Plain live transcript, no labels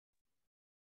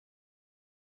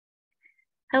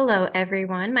Hello,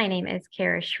 everyone. My name is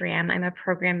Kara Schramm. I'm a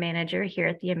program manager here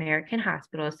at the American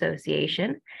Hospital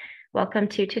Association. Welcome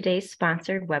to today's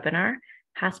sponsored webinar,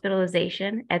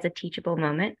 Hospitalization as a Teachable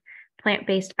Moment,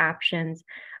 Plant-Based Options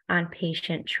on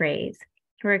Patient Trays.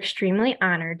 We're extremely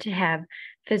honored to have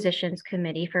Physicians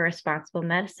Committee for Responsible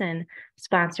Medicine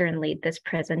sponsor and lead this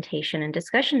presentation and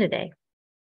discussion today.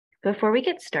 Before we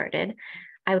get started,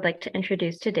 I would like to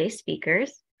introduce today's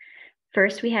speakers.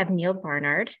 First, we have Neil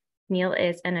Barnard. Neil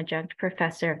is an adjunct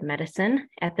professor of medicine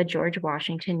at the George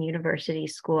Washington University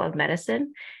School of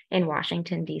Medicine in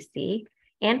Washington, D.C.,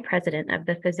 and president of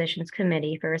the Physicians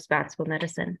Committee for Responsible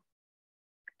Medicine.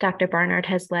 Dr. Barnard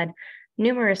has led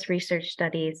numerous research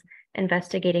studies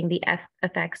investigating the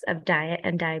effects of diet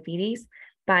and diabetes,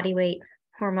 body weight,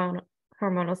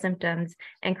 hormonal symptoms,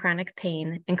 and chronic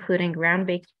pain, including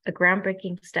a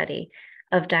groundbreaking study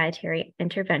of dietary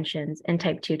interventions in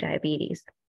type 2 diabetes.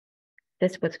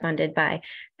 This was funded by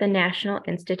the National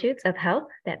Institutes of Health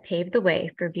that paved the way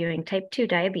for viewing type 2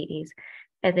 diabetes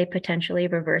as a potentially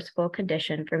reversible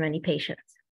condition for many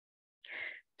patients.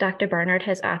 Dr. Barnard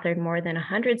has authored more than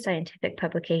 100 scientific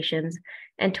publications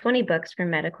and 20 books for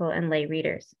medical and lay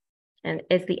readers, and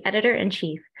is the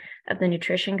editor-in-chief of the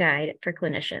Nutrition Guide for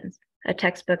Clinicians, a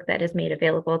textbook that is made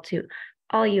available to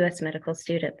all U.S. medical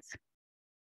students.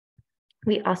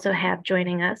 We also have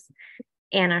joining us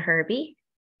Anna Herbie.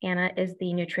 Anna is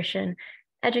the Nutrition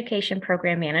Education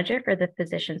Program Manager for the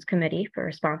Physicians Committee for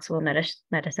Responsible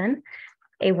Medicine,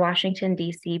 a Washington,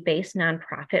 D.C.-based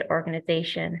nonprofit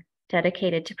organization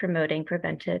dedicated to promoting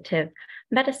preventative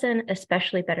medicine,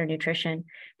 especially better nutrition,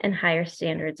 and higher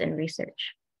standards in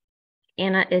research.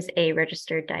 Anna is a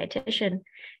registered dietitian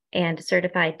and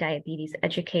certified diabetes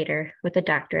educator with a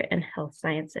doctorate in health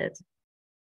sciences.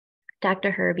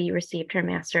 Dr. Herbie received her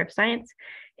Master of Science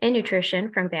in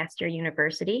Nutrition from Bastyr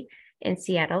University in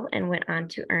Seattle and went on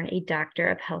to earn a Doctor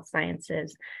of Health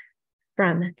Sciences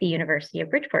from the University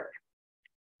of Bridgeport.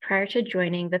 Prior to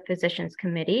joining the Physicians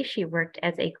Committee, she worked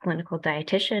as a clinical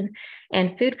dietitian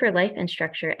and food for life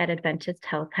instructor at Adventist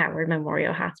Health Howard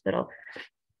Memorial Hospital.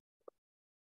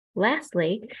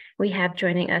 Lastly, we have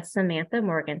joining us Samantha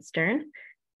Morgenstern.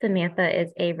 Samantha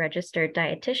is a registered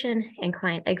dietitian and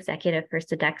client executive for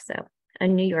Sodexo, a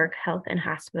New York health and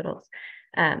hospital.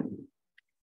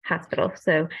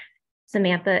 So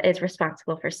Samantha is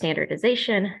responsible for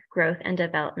standardization, growth, and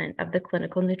development of the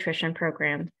clinical nutrition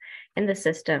program in the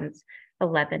system's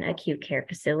 11 acute care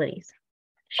facilities.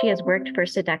 She has worked for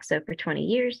Sodexo for 20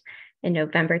 years. In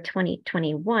November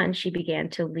 2021, she began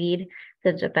to lead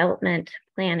the development,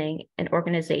 planning, and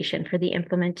organization for the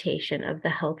implementation of the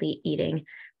Healthy Eating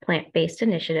Plant-Based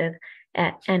Initiative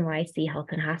at NYC Health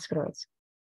and Hospitals.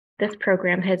 This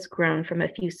program has grown from a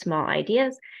few small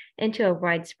ideas into a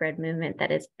widespread movement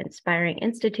that is inspiring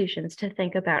institutions to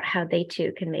think about how they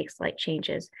too can make slight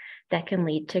changes that can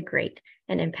lead to great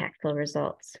and impactful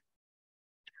results.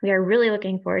 We are really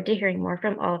looking forward to hearing more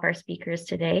from all of our speakers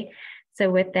today. So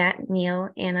with that, Neil,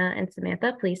 Anna, and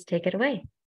Samantha, please take it away.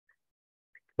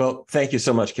 Well, thank you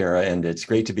so much, Kara, and it's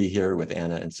great to be here with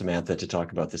Anna and Samantha to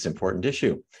talk about this important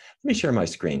issue. Let me share my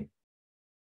screen.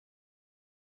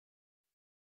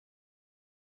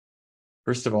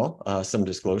 First of all, some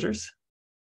disclosures.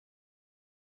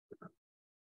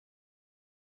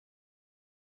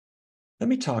 Let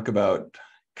me talk about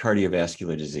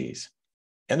cardiovascular disease.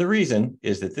 And the reason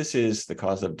is that this is the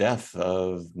cause of death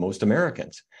of most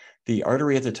Americans. The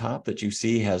artery at the top that you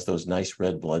see has those nice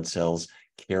red blood cells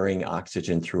carrying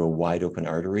oxygen through a wide open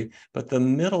artery, but the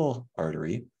middle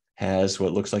artery has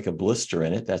what looks like a blister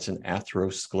in it. That's an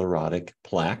atherosclerotic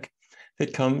plaque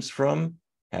that comes from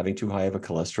having too high of a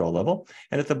cholesterol level.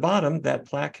 And at the bottom, that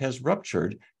plaque has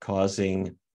ruptured,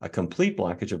 causing a complete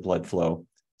blockage of blood flow.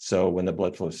 So when the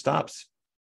blood flow stops,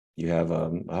 you have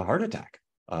a heart attack.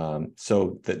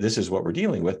 So this is what we're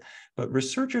dealing with. But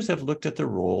researchers have looked at the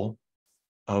role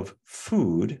of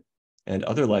food and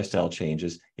other lifestyle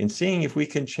changes in seeing if we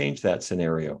can change that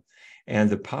scenario.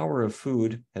 And the power of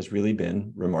food has really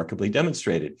been remarkably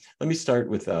demonstrated. Let me start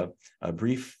with a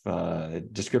brief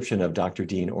description of Dr.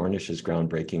 Dean Ornish's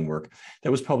groundbreaking work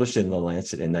that was published in The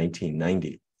Lancet in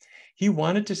 1990. He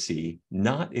wanted to see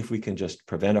not if we can just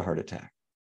prevent a heart attack,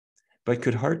 but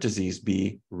could heart disease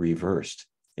be reversed?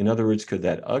 In other words, could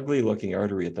that ugly looking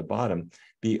artery at the bottom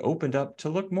be opened up to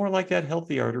look more like that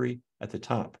healthy artery at the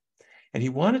top? And he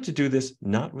wanted to do this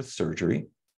not with surgery,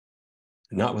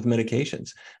 not with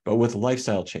medications, but with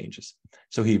lifestyle changes.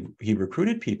 So he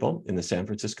recruited people in the San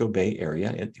Francisco Bay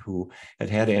Area who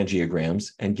had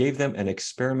angiograms and gave them an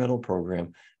experimental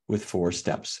program with 4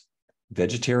 steps: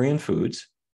 vegetarian foods,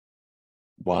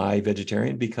 Why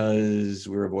vegetarian? Because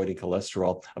we're avoiding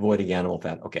cholesterol, avoiding animal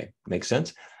fat. Okay, makes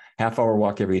sense. Half-hour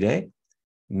walk every day.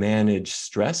 Manage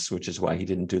stress, which is why he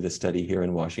didn't do the study here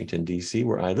in Washington, D.C.,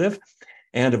 where I live,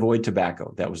 and avoid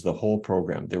tobacco. That was the whole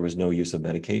program. There was no use of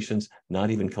medications,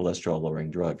 not even cholesterol-lowering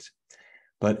drugs.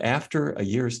 But after a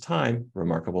year's time,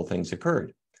 remarkable things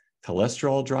occurred.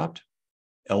 Cholesterol dropped,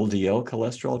 LDL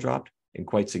cholesterol dropped, and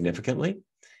quite significantly.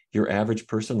 Your average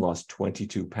person lost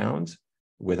 22 pounds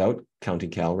without counting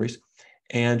calories.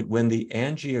 And when the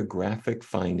angiographic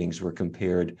findings were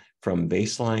compared from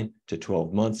baseline to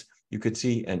 12 months, you could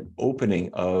see an opening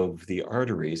of the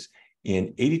arteries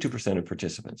in 82% of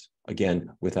participants,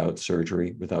 again, without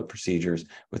surgery, without procedures,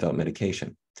 without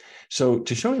medication. So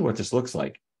to show you what this looks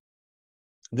like,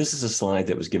 this is a slide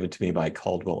that was given to me by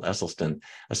Caldwell Esselstyn,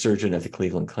 a surgeon at the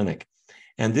Cleveland Clinic.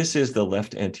 And this is the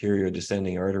left anterior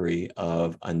descending artery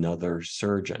of another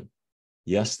surgeon.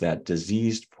 Yes, that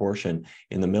diseased portion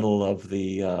in the middle of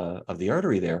the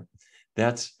artery there,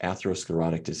 that's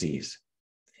atherosclerotic disease.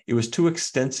 It was too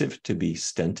extensive to be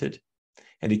stented,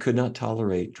 and he could not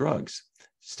tolerate drugs,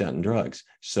 statin drugs.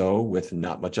 So with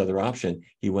not much other option,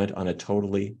 he went on a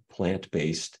totally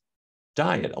plant-based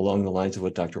diet along the lines of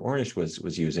what Dr. Ornish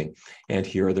was using. And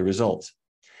here are the results.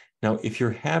 Now, if you're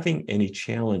having any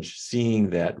challenge seeing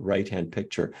that right-hand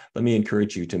picture, let me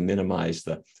encourage you to minimize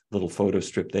the little photo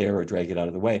strip there or drag it out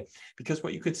of the way, because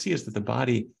what you could see is that the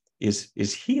body is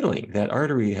healing. That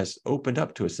artery has opened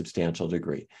up to a substantial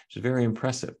degree, which is very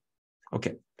impressive.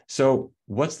 Okay, so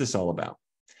what's this all about?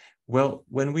 Well,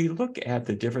 when we look at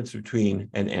the difference between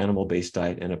an animal-based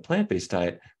diet and a plant-based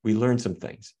diet, we learn some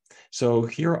things. So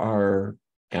here are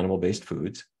animal-based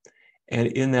foods. And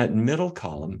in that middle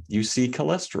column, you see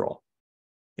cholesterol.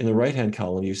 In the right-hand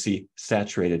column, you see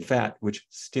saturated fat, which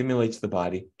stimulates the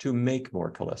body to make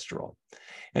more cholesterol.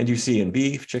 And you see in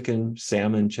beef, chicken,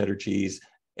 salmon, cheddar cheese,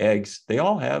 eggs, they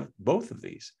all have both of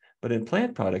these. But in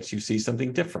plant products, you see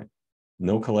something different.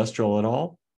 No cholesterol at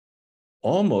all,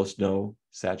 almost no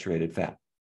saturated fat.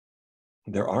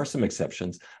 There are some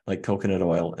exceptions like coconut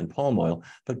oil and palm oil,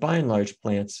 but by and large,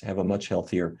 plants have a much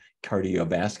healthier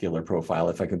cardiovascular profile,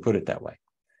 if I can put it that way.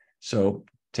 So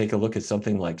take a look at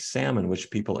something like salmon,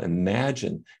 which people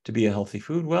imagine to be a healthy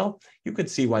food. Well, you can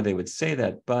see why they would say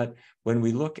that, but when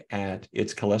we look at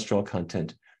its cholesterol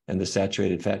content and the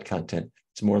saturated fat content,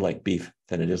 it's more like beef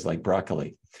than it is like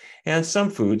broccoli. And some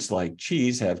foods like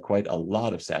cheese have quite a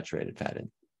lot of saturated fat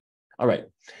in. All right,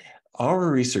 our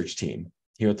research team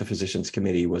here at the Physicians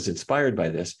Committee was inspired by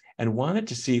this and wanted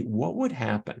to see what would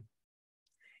happen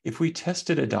if we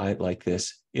tested a diet like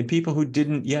this in people who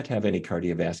didn't yet have any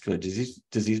cardiovascular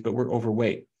disease but were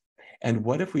overweight. And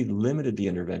what if we limited the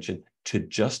intervention to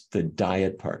just the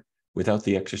diet part without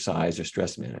the exercise or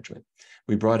stress management?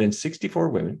 We brought in 64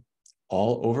 women,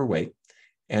 all overweight,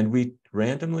 and we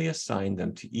randomly assigned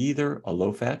them to either a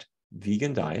low-fat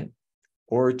vegan diet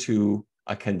or to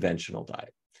a conventional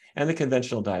diet. And the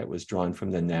conventional diet was drawn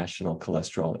from the National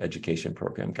Cholesterol Education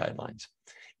Program guidelines.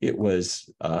 It was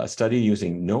a study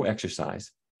using no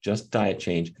exercise, just diet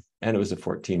change, and it was a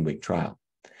 14-week trial.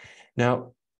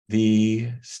 Now,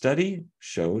 the study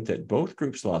showed that both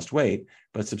groups lost weight,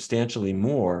 but substantially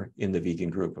more in the vegan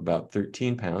group, about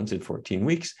 13 pounds in 14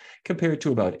 weeks, compared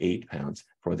to about 8 pounds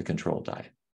for the control diet.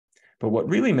 But what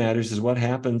really matters is what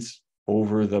happens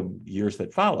over the years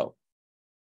that follow.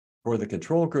 For the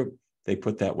control group, they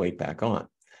put that weight back on.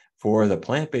 For the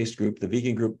plant-based group, the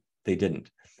vegan group, they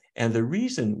didn't. And the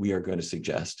reason we are going to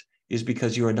suggest is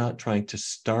because you are not trying to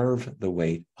starve the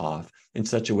weight off in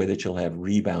such a way that you'll have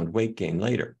rebound weight gain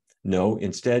later. No,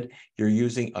 instead, you're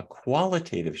using a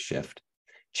qualitative shift,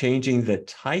 changing the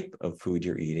type of food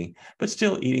you're eating, but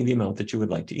still eating the amount that you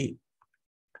would like to eat.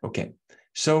 Okay,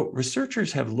 so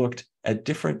researchers have looked at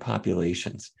different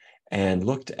populations and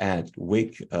looked at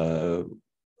weight, the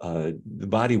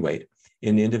body weight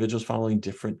in individuals following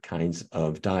different kinds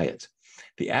of diets.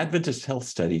 The Adventist Health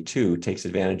Study, too, takes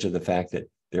advantage of the fact that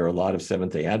there are a lot of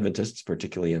Seventh-day Adventists,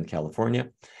 particularly in California.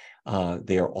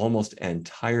 They are almost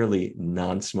entirely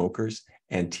non-smokers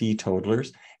and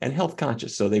teetotalers and health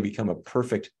conscious, so they become a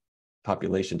perfect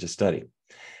population to study.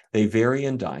 They vary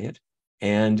in diet,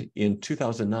 and in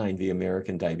 2009, the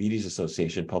American Diabetes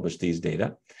Association published these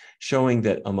data, showing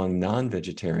that among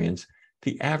non-vegetarians,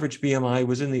 the average BMI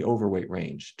was in the overweight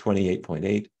range,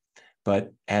 28.8.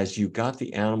 But as you got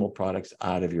the animal products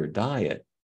out of your diet,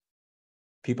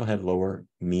 people had lower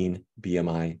mean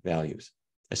BMI values,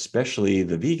 especially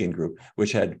the vegan group,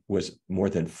 which was more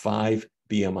than 5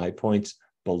 BMI points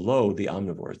below the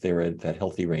omnivores. They were at that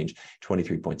healthy range,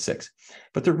 23.6.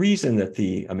 But the reason that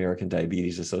the American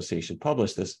Diabetes Association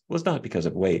published this was not because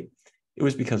of weight. It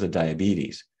was because of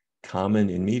diabetes, common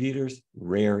in meat eaters,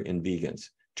 rare in vegans,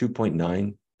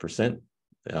 2.9%.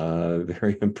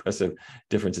 Very impressive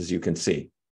differences you can see.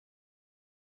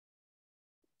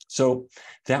 So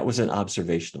that was an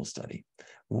observational study.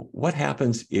 What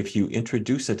happens if you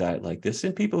introduce a diet like this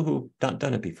in people who've not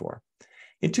done it before?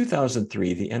 In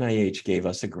 2003, the NIH gave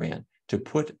us a grant to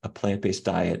put a plant-based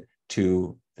diet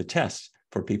to the test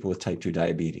for people with type 2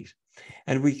 diabetes.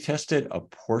 And we tested a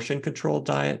portion-controlled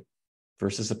diet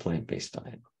versus a plant-based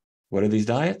diet. What are these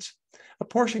diets? A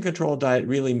portion-controlled diet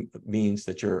really means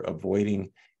that you're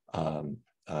avoiding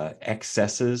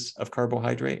excesses of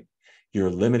carbohydrate. You're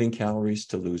limiting calories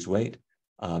to lose weight.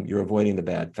 You're avoiding the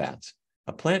bad fats.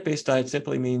 A plant-based diet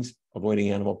simply means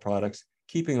avoiding animal products,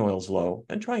 keeping oils low,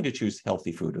 and trying to choose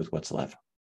healthy food with what's left.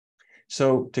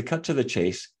 So to cut to the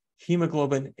chase,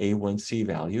 hemoglobin A1C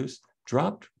values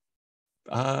dropped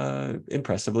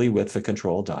impressively with the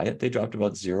control diet. They dropped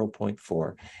about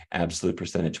 0.4 absolute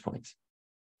percentage points.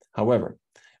 However,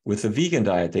 with the vegan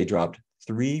diet, they dropped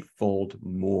threefold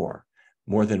more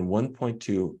than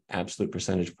 1.2 absolute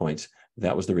percentage points.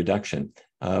 That was the reduction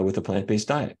with a plant-based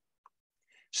diet.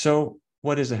 So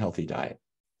what is a healthy diet?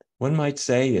 One might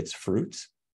say it's fruits,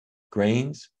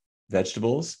 grains,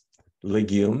 vegetables,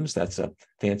 legumes, that's a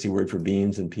fancy word for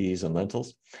beans and peas and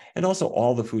lentils, and also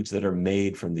all the foods that are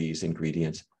made from these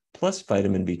ingredients, plus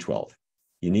vitamin B12.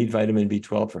 You need vitamin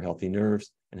B12 for healthy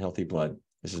nerves and healthy blood.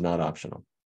 This is not optional.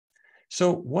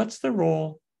 So what's the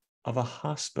role of a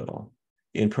hospital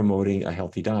in promoting a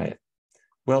healthy diet?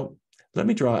 Well, let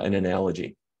me draw an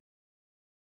analogy.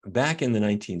 Back in the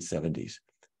 1970s,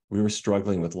 we were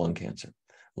struggling with lung cancer.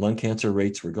 Lung cancer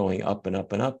rates were going up and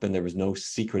up and up, and there was no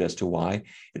secret as to why.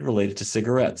 It related to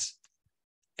cigarettes.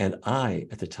 And I,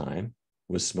 at the time,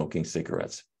 was smoking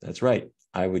cigarettes. That's right.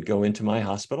 I would go into my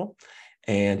hospital,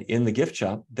 and in the gift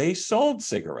shop, they sold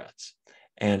cigarettes.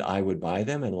 And I would buy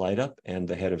them and light up, and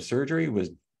the head of surgery was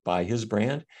buy his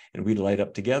brand, and we'd light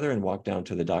up together and walk down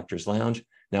to the doctor's lounge.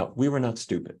 Now, we were not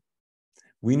stupid.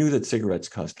 We knew that cigarettes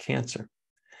caused cancer.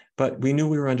 But we knew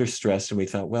we were under stress, and we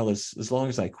thought, well, as long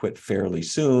as I quit fairly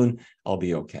soon, I'll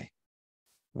be okay.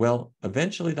 Well,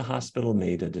 eventually the hospital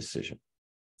made a decision.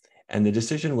 And the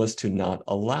decision was to not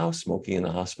allow smoking in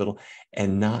the hospital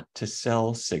and not to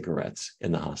sell cigarettes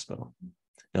in the hospital.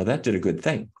 Now, that did a good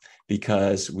thing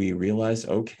because we realized,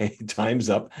 okay, time's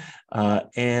up.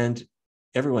 And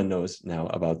everyone knows now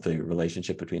about the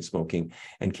relationship between smoking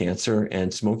and cancer,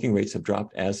 and smoking rates have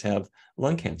dropped, as have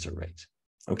lung cancer rates.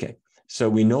 Okay. So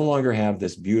we no longer have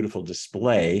this beautiful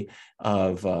display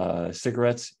of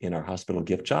cigarettes in our hospital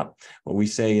gift shop. What we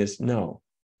say is, no,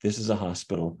 this is a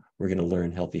hospital. We're going to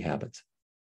learn healthy habits.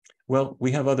 Well,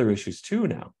 we have other issues too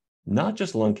now, not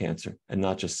just lung cancer and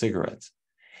not just cigarettes.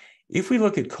 If we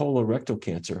look at colorectal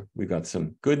cancer, we've got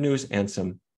some good news and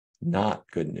some not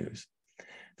good news.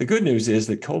 The good news is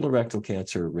that colorectal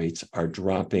cancer rates are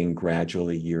dropping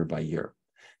gradually year by year.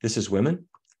 This is women,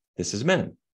 this is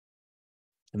men.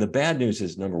 And the bad news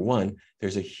is, number one,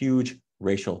 there's a huge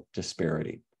racial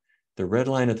disparity. The red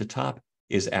line at the top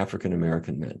is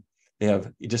African-American men. They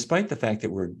have, despite the fact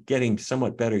that we're getting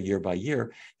somewhat better year by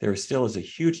year, there still is a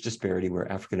huge disparity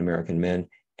where African-American men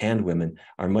and women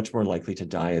are much more likely to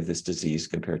die of this disease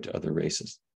compared to other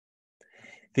races.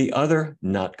 The other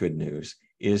not good news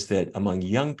is that among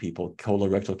young people,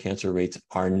 colorectal cancer rates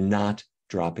are not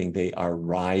dropping, they are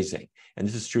rising. And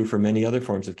this is true for many other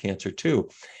forms of cancer too.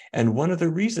 And one of the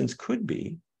reasons could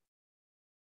be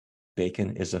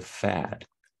bacon is a fad.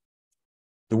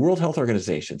 The World Health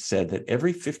Organization said that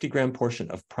every 50-gram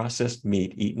portion of processed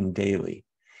meat eaten daily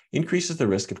increases the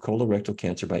risk of colorectal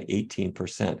cancer by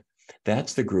 18%.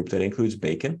 That's the group that includes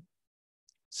bacon,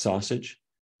 sausage,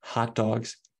 hot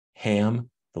dogs, ham,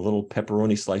 the little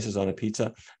pepperoni slices on a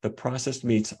pizza. The processed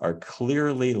meats are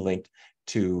clearly linked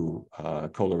to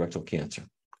colorectal cancer.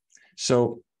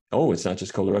 So, it's not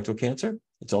just colorectal cancer,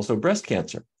 it's also breast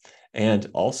cancer. And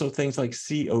also things like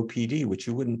COPD, which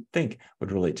you wouldn't think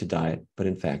would relate to diet, but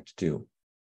in fact do.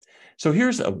 So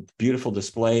here's a beautiful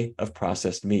display of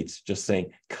processed meats, just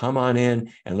saying, come on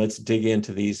in and let's dig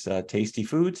into these tasty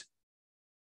foods.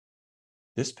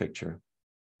 This picture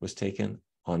was taken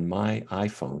on my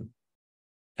iPhone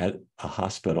at a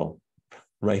hospital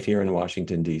right here in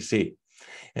Washington, D.C.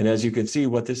 And as you can see,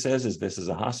 what this says is this is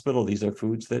a hospital. These are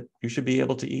foods that you should be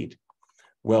able to eat.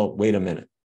 Well, wait a minute.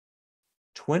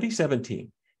 2017,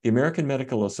 the American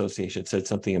Medical Association said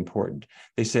something important.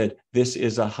 They said, this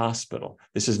is a hospital.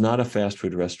 This is not a fast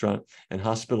food restaurant, and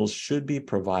hospitals should be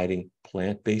providing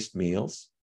plant-based meals.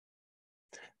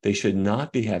 They should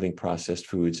not be having processed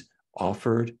foods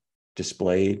offered,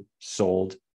 displayed,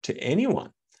 sold to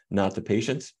anyone, not the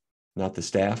patients, not the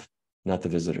staff, not the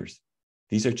visitors.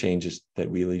 These are changes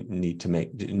that really need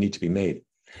to be made.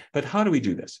 But how do we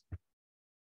do this?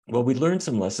 Well, we learned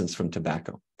some lessons from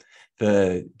tobacco.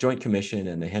 The Joint Commission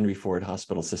and the Henry Ford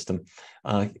Hospital System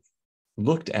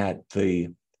looked at the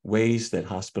ways that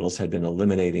hospitals had been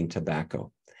eliminating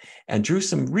tobacco and drew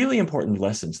some really important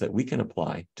lessons that we can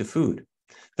apply to food.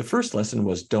 The first lesson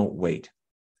was don't wait.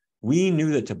 We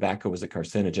knew that tobacco was a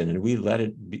carcinogen, and we let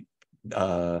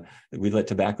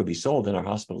tobacco be sold in our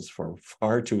hospitals for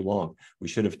far too long. We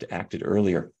should have acted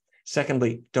earlier.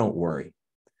 Secondly, don't worry.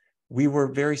 We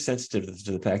were very sensitive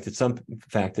to the fact that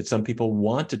some people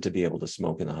wanted to be able to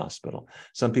smoke in the hospital.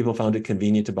 Some people found it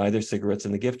convenient to buy their cigarettes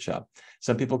in the gift shop.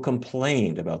 Some people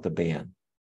complained about the ban.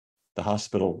 The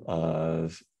hospitals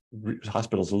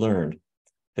learned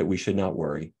that we should not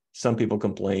worry. Some people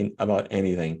complain about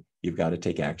anything. You've got to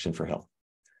take action for health.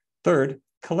 Third,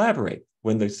 collaborate.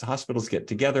 When the hospitals get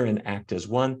together and act as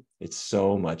one, it's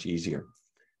so much easier.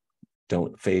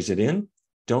 Don't phase it in.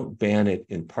 Don't ban it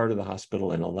in part of the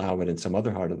hospital and allow it in some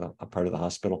other part of the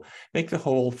hospital. Make the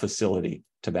whole facility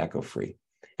tobacco-free.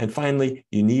 And finally,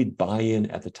 you need buy-in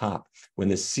at the top. When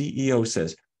the CEO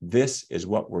says, this is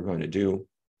what we're going to do,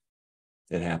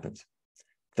 it happens.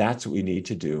 That's what we need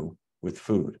to do with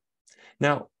food.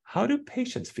 Now, how do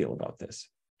patients feel about this?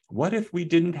 What if we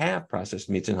didn't have processed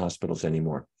meats in hospitals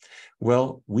anymore?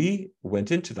 Well, we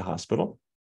went into the hospital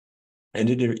and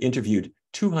interviewed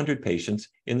 200 patients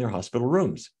in their hospital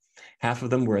rooms. Half of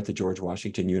them were at the George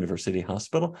Washington University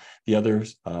Hospital. The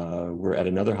others were at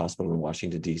another hospital in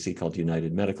Washington, D.C. called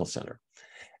United Medical Center.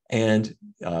 And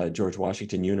George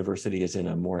Washington University is in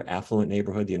a more affluent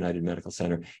neighborhood, the United Medical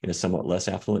Center in a somewhat less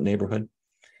affluent neighborhood.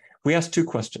 We asked two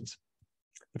questions.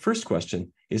 The first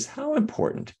question is, how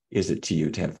important is it to you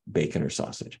to have bacon or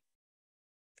sausage?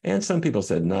 And some people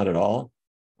said, not at all.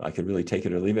 I could really take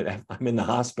it or leave it. I'm in the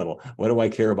hospital. What do I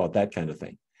care about that kind of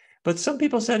thing? But some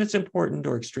people said it's important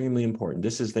or extremely important.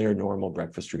 This is their normal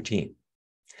breakfast routine.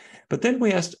 But then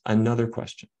we asked another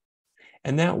question.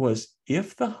 And that was,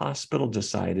 if the hospital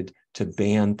decided to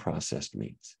ban processed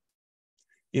meats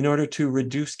in order to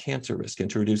reduce cancer risk and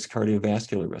to reduce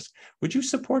cardiovascular risk, would you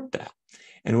support that?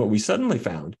 And what we suddenly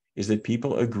found is that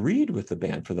people agreed with the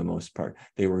ban for the most part.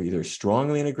 They were either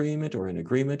strongly in agreement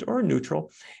or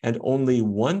neutral, and only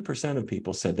 1% of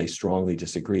people said they strongly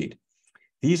disagreed.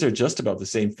 These are just about the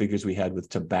same figures we had with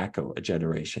tobacco a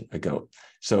generation ago.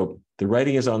 So the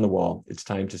writing is on the wall. It's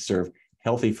time to serve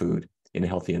healthy food in a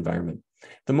healthy environment.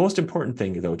 The most important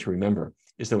thing, though, to remember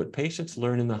is that what patients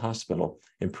learn in the hospital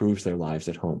improves their lives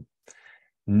at home.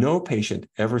 No patient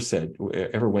ever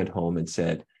went home and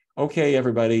said, okay,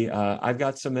 everybody, I've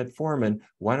got some metformin.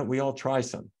 Why don't we all try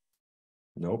some?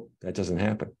 Nope, that doesn't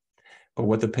happen. But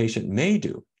what the patient may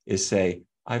do is say,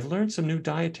 I've learned some new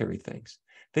dietary things.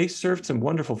 They served some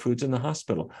wonderful foods in the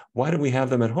hospital. Why don't we have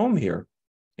them at home here?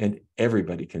 And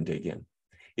everybody can dig in.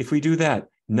 If we do that,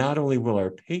 not only will our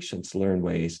patients learn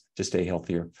ways to stay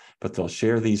healthier, but they'll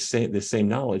share this same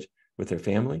knowledge with their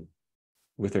family,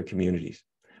 with their communities.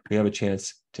 We have a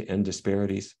chance to end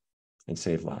disparities and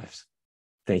save lives.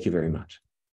 Thank you very much.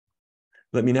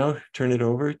 Let me now turn it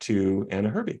over to Anna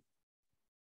Herbie.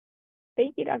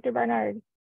 Thank you, Dr. Barnard.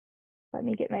 Let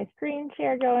me get my screen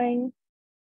share going.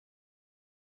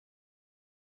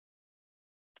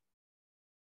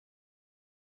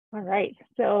 All right,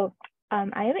 so I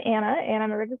am Anna, and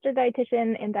I'm a registered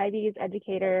dietitian and diabetes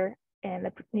educator and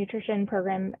the nutrition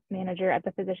program manager at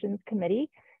the Physicians Committee.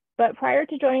 But prior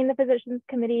to joining the Physicians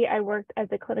Committee, I worked as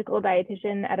a clinical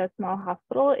dietitian at a small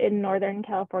hospital in Northern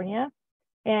California.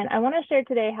 And I want to share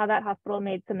today how that hospital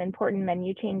made some important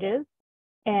menu changes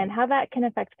and how that can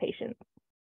affect patients.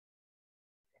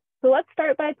 So let's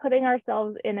start by putting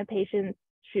ourselves in a patient's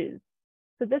shoes.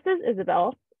 So this is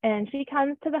Isabel, and she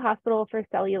comes to the hospital for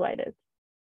cellulitis.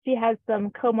 She has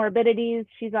some comorbidities.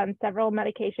 She's on several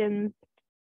medications.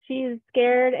 She's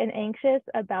scared and anxious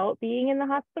about being in the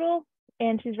hospital,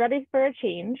 and she's ready for a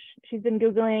change. She's been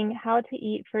Googling how to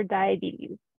eat for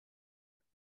diabetes.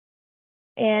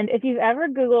 And if you've ever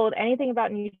Googled anything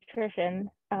about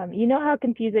nutrition, you know how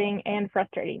confusing and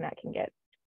frustrating that can get.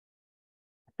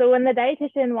 So when the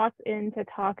dietitian walks in to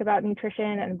talk about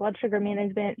nutrition and blood sugar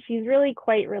management, she's really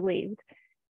quite relieved.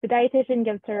 The dietitian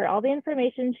gives her all the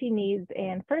information she needs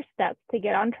and first steps to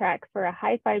get on track for a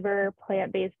high fiber,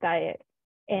 plant-based diet.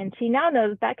 And she now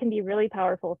knows that can be really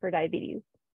powerful for diabetes.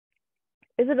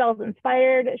 Isabel's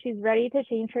inspired, she's ready to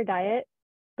change her diet,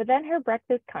 but then her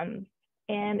breakfast comes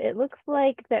and it looks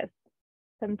like this: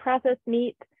 some processed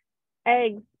meat,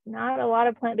 eggs, not a lot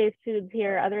of plant-based foods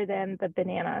here other than the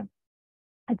banana.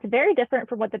 It's very different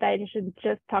from what the dietitian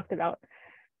just talked about.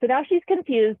 So now she's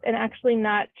confused and actually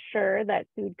not sure that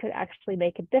food could actually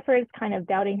make a difference, kind of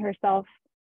doubting herself.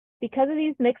 Because of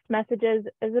these mixed messages,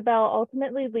 Isabel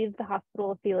ultimately leaves the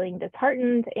hospital feeling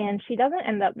disheartened, and she doesn't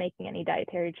end up making any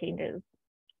dietary changes.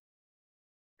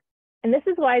 And this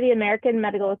is why the American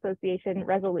Medical Association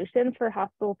resolution for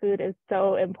hospital food is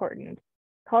so important,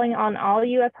 calling on all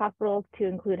U.S. hospitals to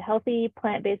include healthy,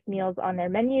 plant-based meals on their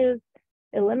menus,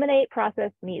 eliminate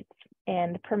processed meats,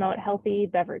 and promote healthy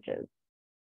beverages.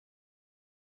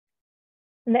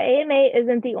 And the AMA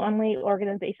isn't the only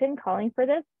organization calling for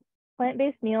this.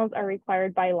 Plant-based meals are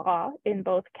required by law in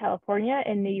both California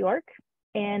and New York,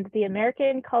 and the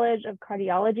American College of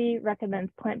Cardiology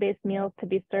recommends plant-based meals to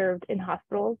be served in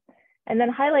hospitals, and then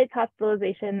highlights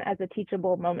hospitalization as a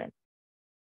teachable moment.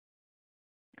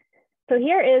 So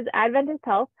here is Adventist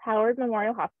Health Howard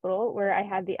Memorial Hospital, where I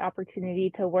had the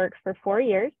opportunity to work for 4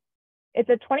 years. It's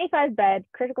a 25-bed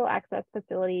critical access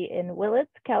facility in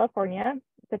Willits, California.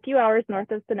 It's a few hours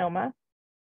north of Sonoma.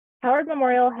 Howard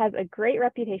Memorial has a great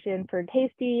reputation for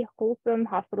tasty, wholesome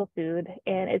hospital food,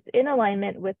 and it's in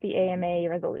alignment with the AMA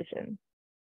resolution.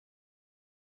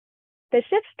 The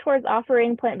shift towards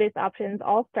offering plant-based options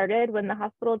all started when the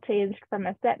hospital changed from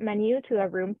a set menu to a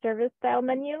room service style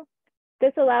menu.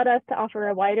 This allowed us to offer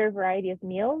a wider variety of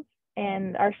meals,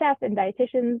 and our chef and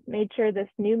dietitians made sure this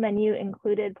new menu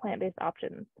included plant-based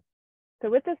options. So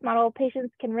with this model,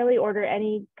 patients can really order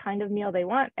any kind of meal they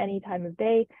want, any time of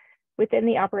day, within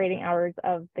the operating hours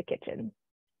of the kitchen.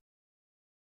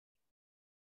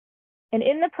 And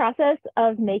in the process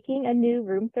of making a new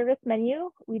room service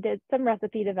menu, we did some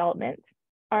recipe development.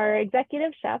 Our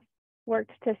executive chef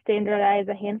worked to standardize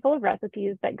a handful of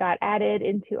recipes that got added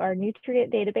into our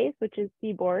nutrient database, which is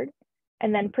Seaboard,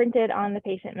 and then printed on the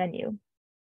patient menu.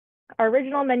 Our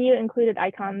original menu included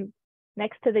icons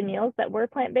next to the meals that were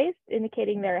plant-based,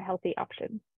 indicating they're a healthy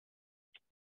option.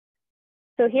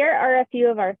 So here are a few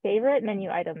of our favorite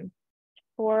menu items.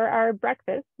 For our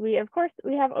breakfast, we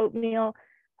have oatmeal,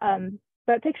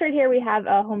 but pictured here we have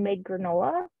a homemade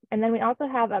granola, and then we also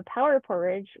have a power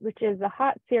porridge, which is a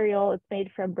hot cereal. It's made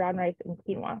from brown rice and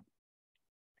quinoa.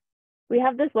 We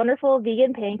have this wonderful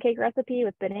vegan pancake recipe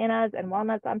with bananas and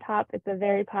walnuts on top. It's a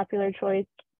very popular choice.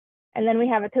 And then we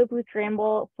have a tofu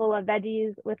scramble full of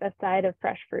veggies with a side of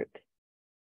fresh fruit.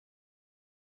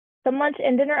 Some lunch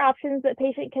and dinner options that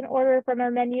patient can order from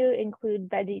our menu include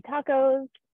veggie tacos,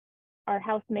 our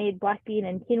house-made black bean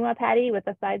and quinoa patty with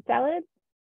a side salad,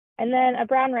 and then a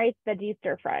brown rice veggie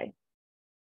stir fry.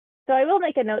 So I will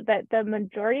make a note that the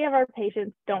majority of our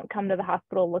patients don't come to the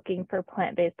hospital looking for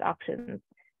plant-based options.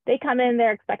 They come in,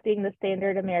 they're expecting the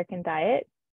standard American diet.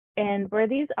 And where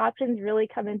these options really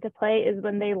come into play is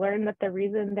when they learn that the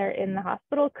reason they're in the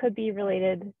hospital could be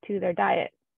related to their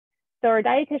diet. So our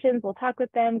dietitians will talk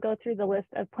with them, go through the list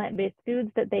of plant-based foods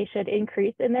that they should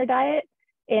increase in their diet.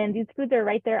 And these foods are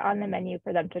right there on the menu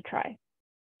for them to try.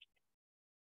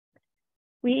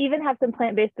 We even have some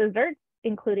plant-based desserts,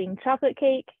 including chocolate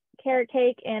cake, carrot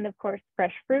cake, and of course,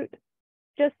 fresh fruit.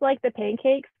 Just like the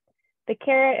pancakes, the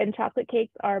carrot and chocolate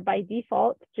cakes are by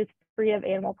default just free of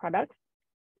animal products.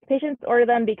 Patients order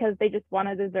them because they just want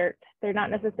a dessert. They're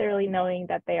not necessarily knowing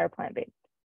that they are plant-based.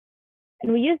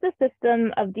 And we use the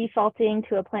system of defaulting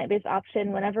to a plant-based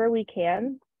option whenever we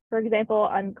can. For example,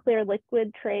 on clear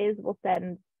liquid trays, we'll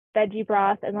send veggie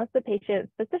broth unless the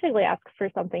patient specifically asks for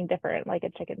something different, like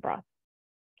a chicken broth.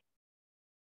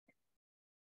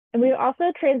 And we've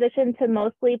also transitioned to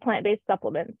mostly plant-based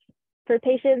supplements. For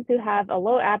patients who have a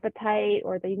low appetite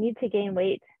or they need to gain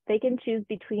weight, they can choose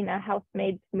between a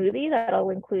house-made smoothie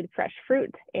that'll include fresh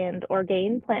fruit and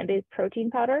Orgain plant-based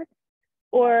protein powder,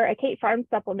 or a Kate Farms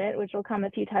supplement, which will come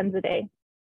a few times a day.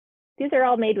 These are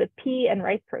all made with pea and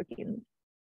rice proteins.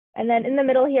 And then in the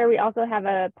middle here, we also have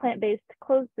a plant-based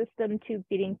closed system tube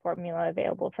feeding formula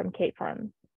available from Kate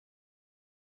Farms.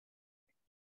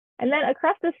 And then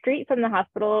across the street from the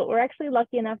hospital, we're actually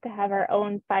lucky enough to have our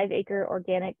own 5-acre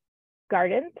organic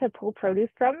garden to pull produce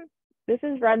from. This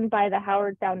is run by the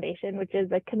Howard Foundation, which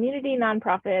is a community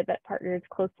nonprofit that partners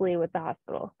closely with the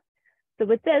hospital. So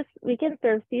with this, we can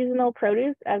serve seasonal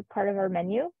produce as part of our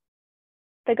menu.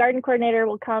 The garden coordinator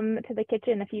will come to the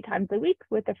kitchen a few times a week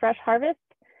with a fresh harvest,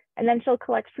 and then she'll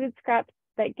collect food scraps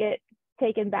that get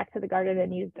taken back to the garden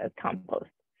and used as compost.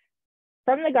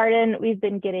 From the garden, we've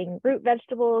been getting root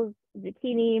vegetables,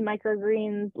 zucchini,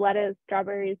 microgreens, lettuce,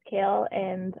 strawberries, kale,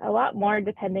 and a lot more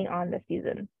depending on the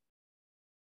season.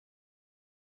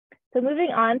 So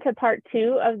moving on to part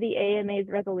 2 of the AMA's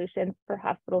resolution for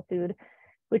hospital food,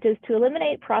 which is to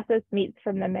eliminate processed meats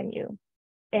from the menu.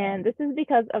 And this is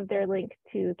because of their link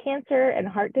to cancer and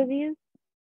heart disease.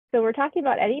 So we're talking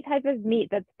about any type of meat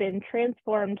that's been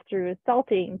transformed through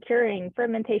salting, curing,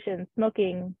 fermentation,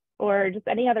 smoking, or just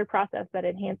any other process that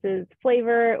enhances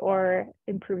flavor or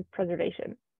improves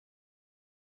preservation.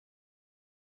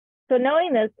 So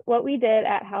knowing this, what we did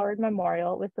at Howard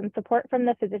Memorial with some support from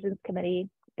the Physicians Committee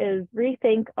is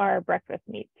rethink our breakfast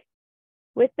meats.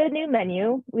 With the new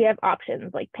menu, we have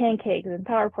options like pancakes and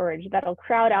power porridge that'll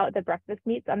crowd out the breakfast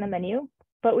meats on the menu,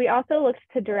 but we also looked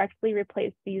to directly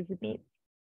replace these meats.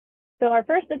 So our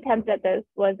first attempt at this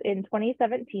was in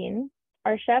 2017.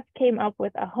 Our chef came up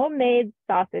with a homemade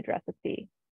sausage recipe.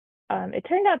 It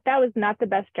turned out that was not the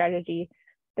best strategy.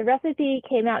 The recipe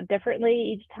came out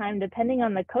differently each time depending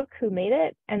on the cook who made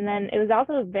it, and then it was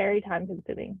also very time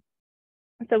consuming.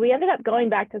 So we ended up going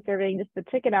back to serving just the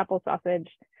chicken apple sausage.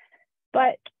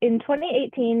 But in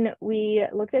 2018, we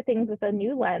looked at things with a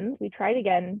new lens. We tried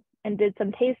again and did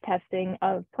some taste testing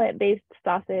of plant-based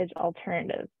sausage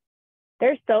alternatives.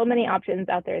 There's so many options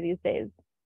out there these days.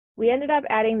 We ended up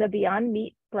adding the Beyond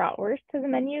Meat bratwurst to the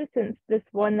menu since this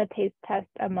won the taste test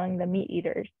among the meat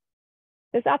eaters.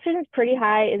 This option is pretty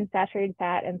high in saturated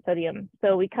fat and sodium,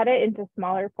 so we cut it into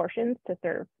smaller portions to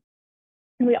serve.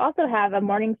 And we also have a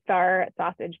Morningstar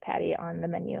sausage patty on the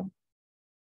menu.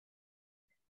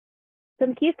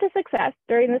 Some keys to success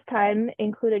during this time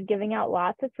included giving out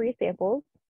lots of free samples.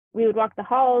 We would walk the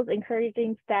halls,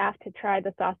 encouraging staff to try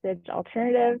the sausage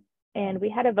alternative, and we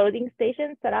had a voting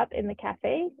station set up in the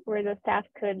cafe where the staff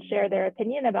could share their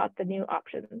opinion about the new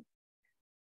options.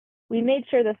 We made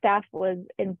sure the staff was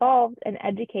involved and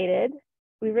educated.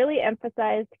 We really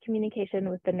emphasized communication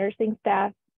with the nursing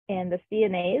staff and the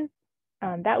CNAs.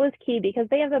 That was key because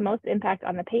they have the most impact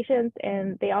on the patients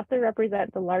and they also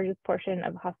represent the largest portion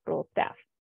of hospital staff.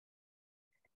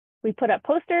 We put up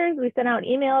posters, we sent out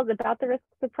emails about the risks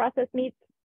of processed meats,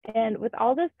 and with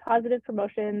all this positive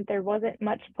promotion, there wasn't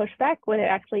much pushback when it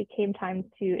actually came time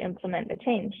to implement a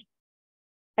change.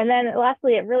 And then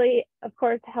lastly, it really, of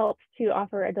course, helps to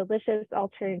offer a delicious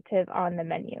alternative on the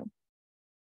menu.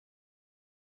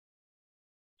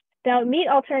 Now, meat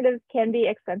alternatives can be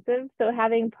expensive, so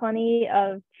having plenty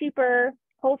of cheaper,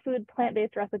 whole food,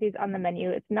 plant-based recipes on the menu,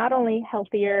 it's not only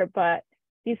healthier, but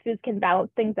these foods can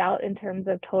balance things out in terms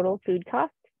of total food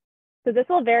costs. So this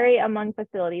will vary among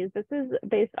facilities. This is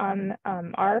based on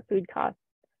our food costs.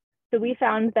 So we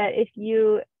found that if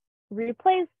you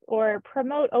replace or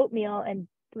promote oatmeal and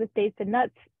with dates and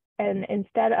nuts, and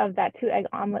instead of that 2-egg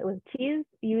omelet with cheese,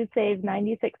 you would save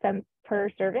 96 cents per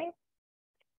serving.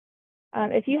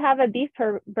 If you have a beef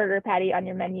burger patty on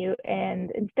your menu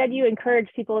and instead you encourage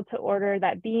people to order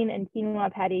that bean and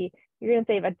quinoa patty, you're going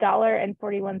to save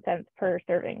 $1.41 per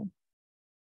serving.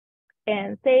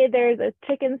 And say there's a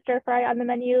chicken stir fry on the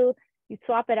menu, you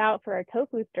swap it out for a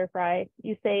tofu stir fry,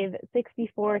 you save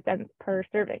 64 cents per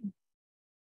serving.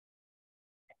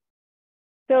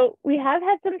 So we have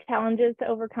had some challenges to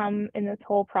overcome in this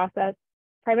whole process.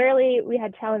 Primarily, we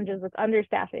had challenges with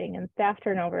understaffing and staff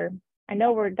turnover. I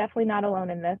know we're definitely not alone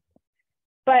in this.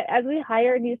 But as we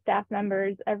hire new staff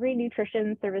members, every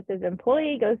nutrition services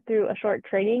employee goes through a short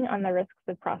training on the risks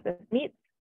of processed meats.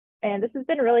 And this has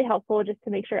been really helpful just to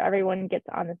make sure everyone gets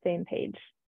on the same page.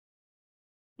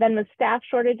 Then with staff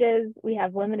shortages, we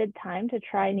have limited time to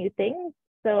try new things.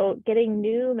 So getting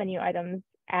new menu items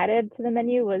added to the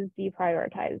menu was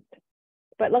deprioritized.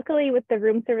 But luckily with the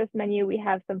room service menu, we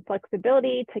have some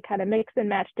flexibility to kind of mix and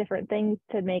match different things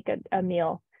to make a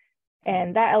meal.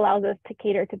 And that allows us to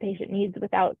cater to patient needs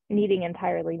without needing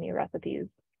entirely new recipes.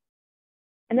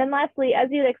 And then lastly, as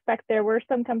you'd expect, there were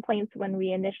some complaints when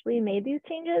we initially made these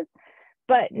changes,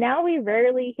 but now we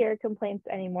rarely hear complaints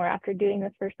anymore after doing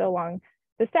this for so long.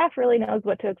 The staff really knows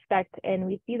what to expect, and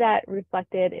we see that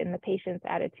reflected in the patient's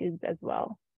attitudes as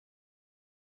well.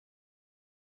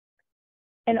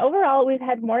 And overall, we've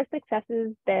had more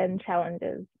successes than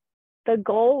challenges. The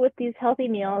goal with these healthy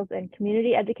meals and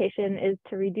community education is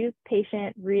to reduce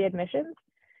patient readmissions.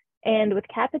 And with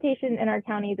capitation in our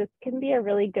county, this can be a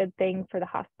really good thing for the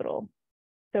hospital.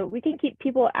 So we can keep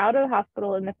people out of the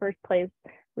hospital in the first place.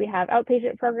 We have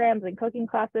outpatient programs and cooking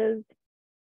classes.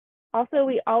 Also,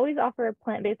 we always offer a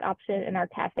plant-based option in our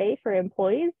cafe for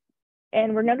employees.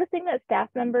 And we're noticing that staff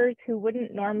members who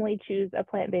wouldn't normally choose a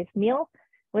plant-based meal,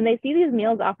 when they see these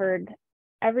meals offered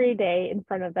every day in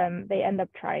front of them, they end up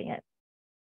trying it.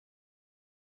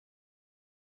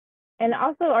 And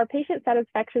also our patient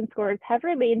satisfaction scores have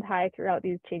remained high throughout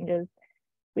these changes.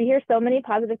 We hear so many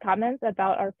positive comments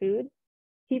about our food.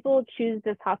 People choose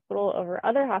this hospital over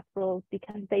other hospitals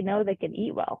because they know they can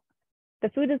eat well. The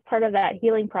food is part of that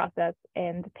healing process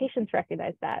and patients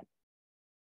recognize that.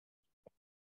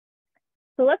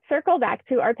 So let's circle back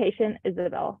to our patient,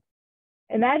 Isabel.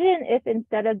 Imagine if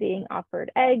instead of being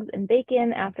offered eggs and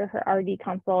bacon after her RD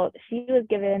consult, she was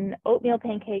given oatmeal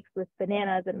pancakes with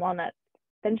bananas and walnuts.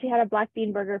 Then she had a black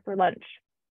bean burger for lunch.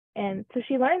 And so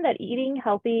she learned that eating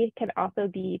healthy can also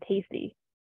be tasty.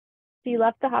 She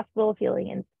left the hospital feeling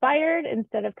inspired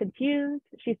instead of confused.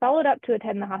 She followed up to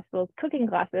attend the hospital's cooking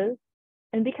classes.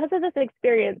 And because of this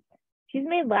experience, she's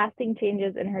made lasting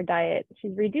changes in her diet.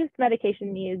 She's reduced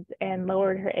medication needs and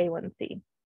lowered her A1C.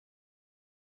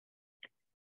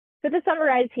 So to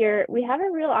summarize here, we have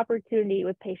a real opportunity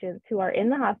with patients who are in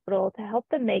the hospital to help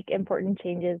them make important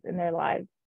changes in their lives.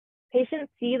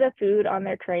 Patients see the food on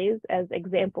their trays as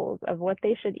examples of what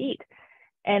they should eat,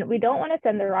 and we don't want to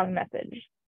send the wrong message.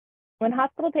 When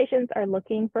hospital patients are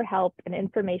looking for help and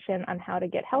information on how to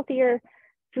get healthier,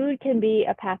 food can be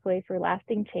a pathway for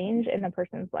lasting change in a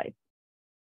person's life.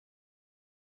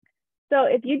 So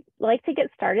if you'd like to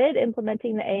get started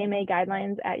implementing the AMA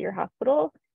guidelines at your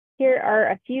hospital, here are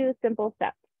a few simple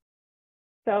steps.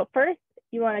 So first,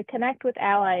 you want to connect with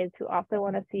allies who also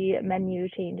want to see menu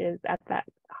changes at that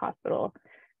hospital,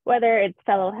 whether it's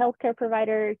fellow healthcare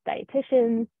providers,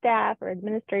 dietitians, staff, or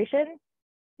administration.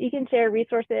 You can share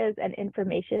resources and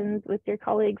information with your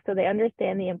colleagues so they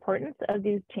understand the importance of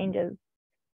these changes.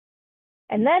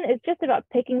 And then it's just about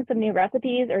picking some new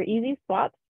recipes or easy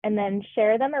swaps and then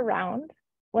share them around.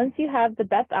 Once you have the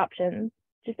best options,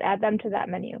 just add them to that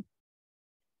menu.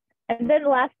 And then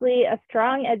lastly, a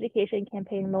strong education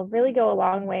campaign will really go a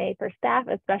long way for staff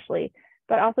especially,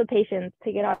 but also patients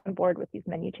to get on board with these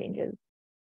menu changes.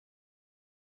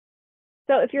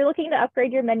 So if you're looking to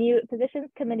upgrade your menu, Physicians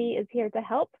Committee is here to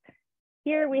help.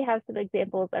 Here we have some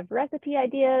examples of recipe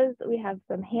ideas. We have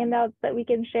some handouts that we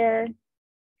can share.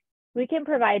 We can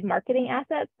provide marketing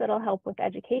assets that'll help with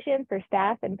education for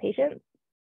staff and patients.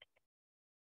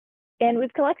 And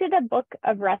we've collected a book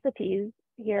of recipes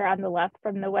here on the left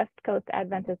from the West Coast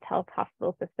Adventist Health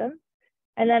Hospital System.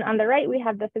 And then on the right, we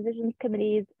have the Physicians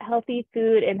Committee's Healthy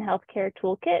Food and Healthcare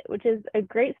Toolkit, which is a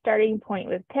great starting point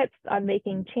with tips on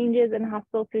making changes in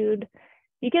hospital food.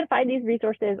 You can find these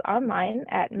resources online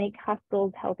at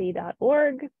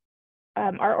makehospitalshealthy.org.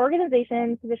 Our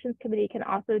organization, Physicians Committee, can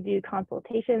also do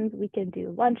consultations. We can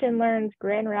do lunch and learns,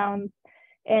 grand rounds,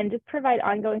 and just provide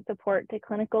ongoing support to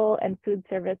clinical and food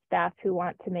service staff who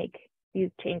want to make these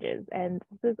changes. And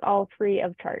this is all free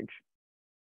of charge.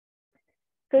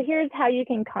 So here's how you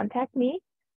can contact me.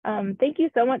 Thank you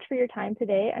so much for your time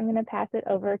today. I'm going to pass it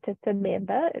over to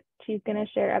Samantha. She's going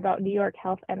to share about New York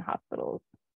Health and Hospitals.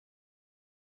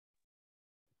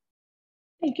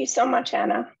 Thank you so much,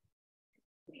 Anna.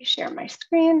 Let me share my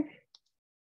screen.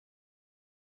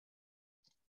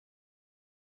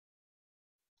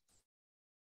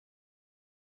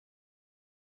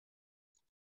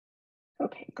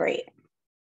 Okay, great.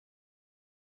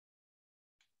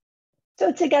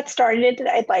 So to get started,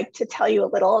 I'd like to tell you a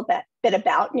little bit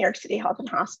about New York City Health and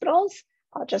Hospitals.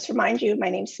 I'll just remind you, my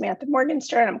name is Samantha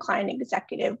Morgenstern. I'm client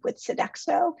executive with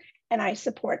Sodexo, and I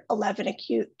support 11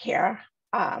 acute care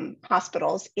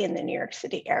hospitals in the New York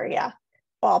City area,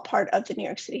 all part of the New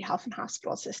York City Health and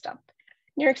Hospital system.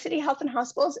 New York City Health and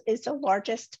Hospitals is the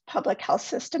largest public health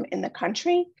system in the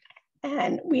country,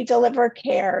 and we deliver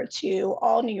care to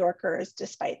all New Yorkers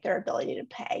despite their ability to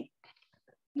pay.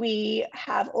 We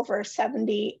have over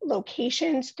 70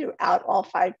 locations throughout all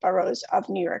 5 boroughs of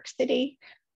New York City,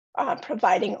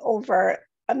 providing over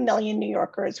 1 million New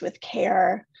Yorkers with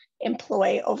care,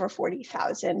 employ over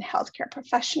 40,000 healthcare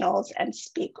professionals, and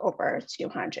speak over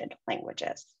 200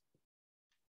 languages.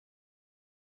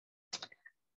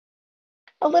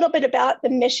 A little bit about the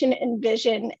mission and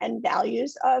vision and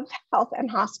values of Health and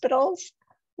Hospitals,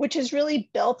 which is really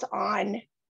built on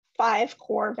 5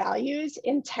 core values: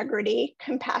 integrity,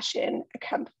 compassion,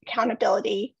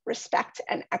 accountability, respect,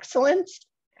 and excellence.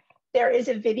 There is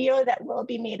a video that will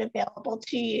be made available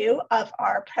to you of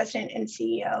our president and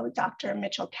CEO, Dr.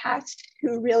 Mitchell Katz,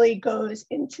 who really goes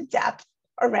into depth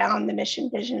around the mission,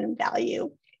 vision, and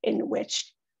value in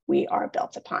which we are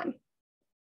built upon.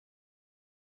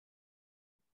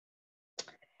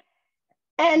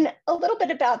 And a little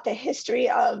bit about the history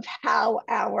of how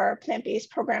our plant-based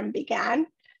program began.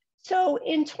 So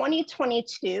in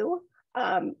 2022,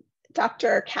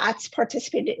 Dr. Katz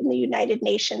participated in the United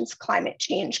Nations Climate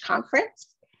Change Conference,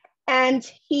 and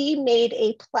he made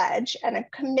a pledge and a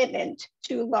commitment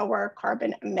to lower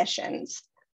carbon emissions,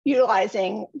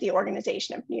 utilizing the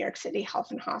organization of New York City Health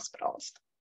and Hospitals.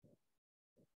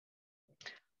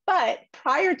 But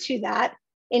prior to that,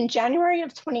 in January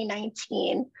of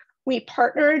 2019, we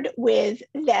partnered with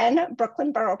then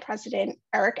Brooklyn Borough President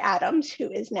Eric Adams, who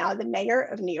is now the mayor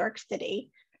of New York City,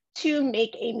 to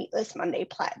make a Meatless Monday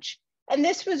pledge. And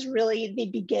this was really the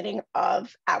beginning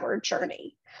of our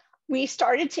journey. We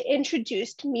started to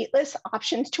introduce meatless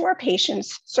options to our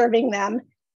patients, serving them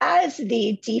as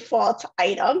the default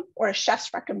item or a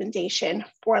chef's recommendation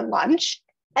for lunch.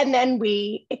 And then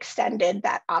we extended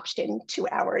that option to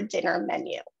our dinner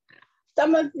menu.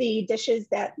 Some of the dishes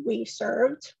that we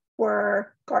served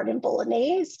were garden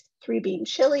bolognese, 3-bean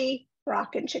chili,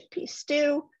 Moroccan chickpea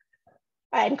stew,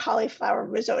 and cauliflower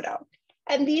risotto.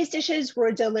 And these dishes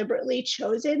were deliberately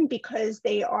chosen because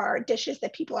they are dishes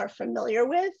that people are familiar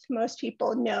with. Most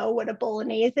people know what a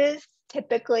bolognese is.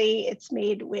 Typically, it's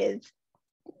made with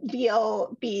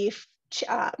veal, beef,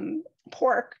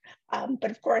 pork,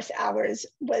 but of course ours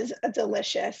was a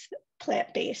delicious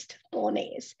plant-based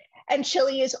bolognese. And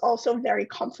chili is also very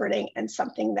comforting and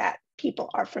something that people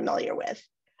are familiar with.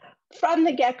 From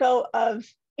the get-go of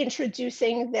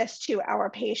introducing this to our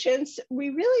patients, we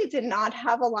really did not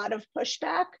have a lot of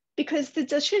pushback because the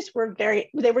dishes were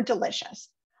delicious.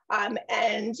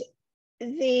 And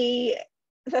the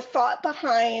thought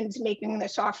behind making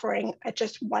this offering at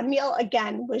just one meal,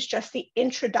 again, was just the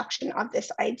introduction of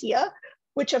this idea,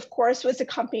 which of course was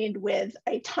accompanied with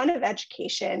a ton of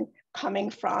education coming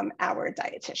from our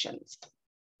dietitians.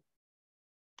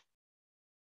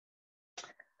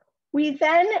 We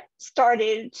then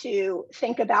started to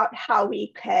think about how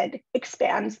we could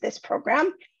expand this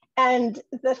program. And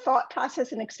the thought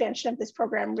process and expansion of this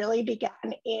program really began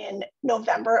in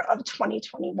November of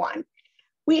 2021.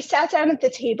 We sat down at the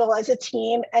table as a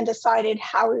team and decided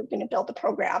how we were going to build the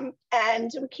program. And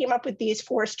we came up with these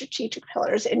 4 strategic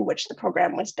pillars in which the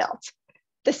program was built.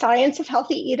 The science of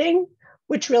healthy eating,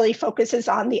 which really focuses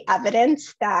on the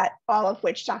evidence, that all of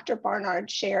which Dr. Barnard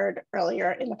shared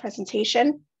earlier in the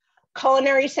presentation.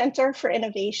 Culinary Center for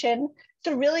Innovation.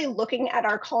 So really looking at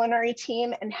our culinary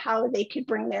team and how they could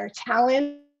bring their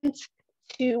talent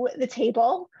to the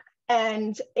table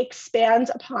and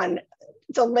expand upon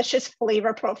delicious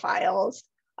flavor profiles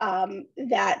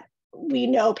that we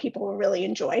know people will really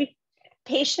enjoy.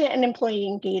 Patient and employee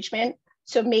engagement.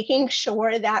 So making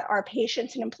sure that our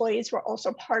patients and employees were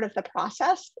also part of the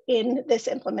process in this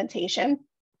implementation.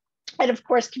 And of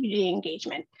course, community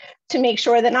engagement to make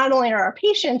sure that not only are our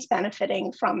patients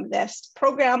benefiting from this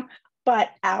program, but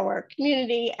our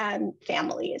community and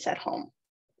families at home.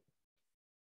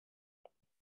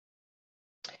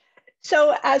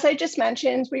 So as I just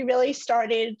mentioned, we really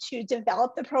started to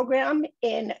develop the program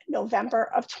in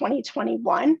November of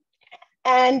 2021.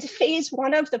 And phase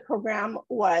 1 of the program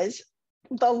was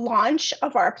the launch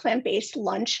of our plant-based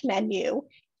lunch menu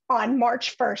on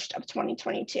March 1st of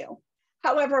 2022.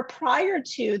 However, prior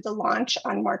to the launch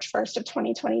on March 1st of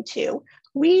 2022,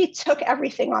 we took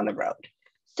everything on the road.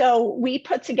 So we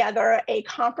put together a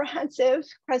comprehensive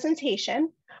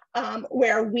presentation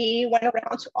where we went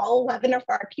around to all 11 of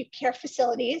our acute care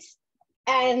facilities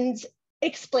and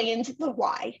explained the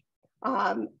why.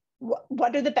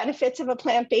 What are the benefits of a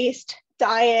plant-based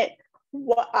diet?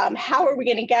 How are we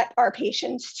going to get our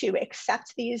patients to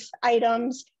accept these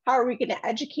items? How are we going to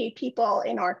educate people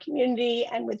in our community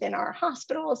and within our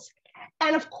hospitals?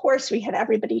 And of course, we had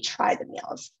everybody try the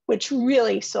meals, which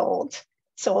really sold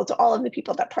all of the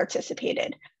people that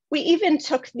participated. We even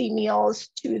took the meals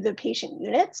to the patient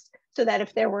units so that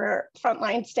if there were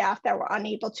frontline staff that were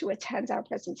unable to attend our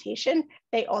presentation,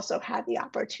 they also had the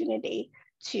opportunity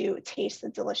to taste the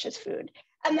delicious food.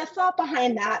 And the thought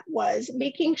behind that was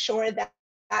making sure that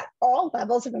all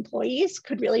levels of employees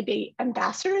could really be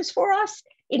ambassadors for us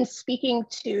in speaking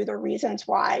to the reasons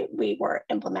why we were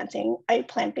implementing a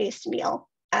plant-based meal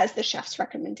as the chef's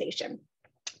recommendation.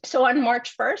 So on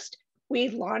March 1st, we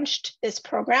launched this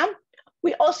program.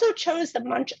 We also chose the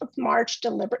month of March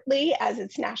deliberately as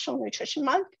its National Nutrition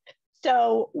Month.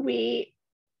 So we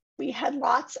had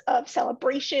lots of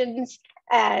celebrations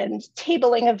and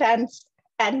tabling events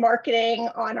and marketing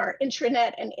on our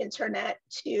intranet and internet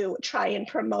to try and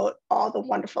promote all the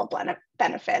wonderful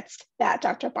benefits that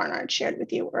Dr. Barnard shared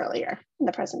with you earlier in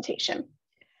the presentation.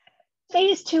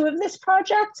 Phase 2 of this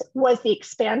project was the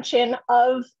expansion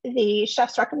of the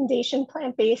chef's recommendation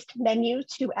plant-based menu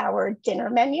to our dinner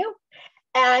menu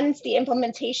and the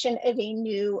implementation of a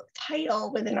new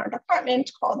title within our department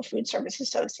called the Food Service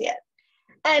Associate.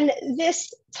 And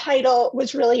this title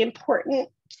was really important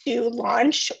to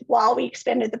launch while we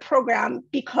expanded the program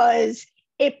because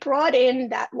it brought in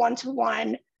that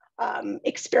one-to-one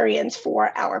experience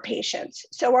for our patients.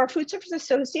 So our food service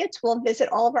associates will visit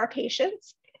all of our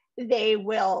patients. They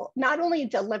will not only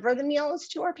deliver the meals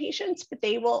to our patients, but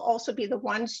they will also be the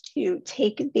ones to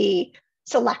take the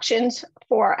selections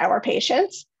for our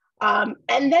patients. And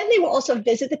then they will also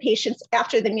visit the patients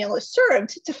after the meal is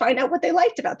served to find out what they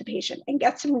liked about the patient and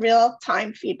get some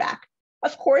real-time feedback.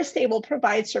 Of course, they will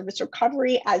provide service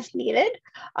recovery as needed,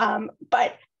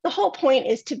 but the whole point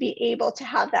is to be able to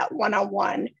have that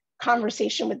one-on-one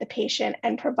conversation with the patient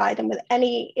and provide them with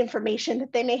any information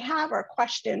that they may have or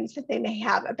questions that they may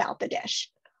have about the dish.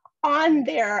 On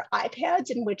their iPads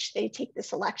in which they take the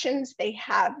selections, they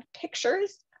have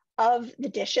pictures of the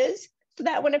dishes so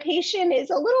that when a patient is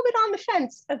a little bit on the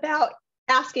fence about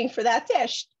asking for that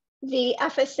dish, the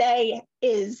FSA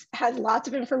has lots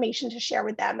of information to share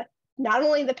with them, not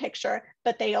only the picture,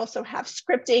 but they also have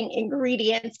scripting,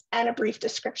 ingredients, and a brief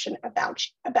description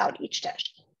about each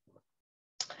dish.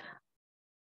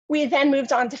 We then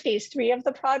moved on to phase 3 of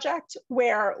the project,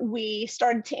 where we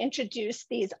started to introduce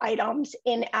these items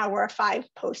in our 5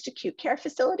 post-acute care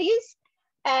facilities.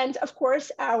 And of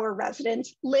course, our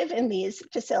residents live in these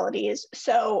facilities.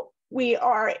 So we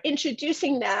are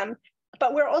introducing them,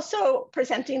 but we're also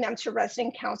presenting them to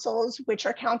resident councils, which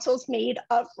are councils made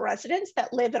of residents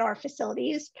that live in our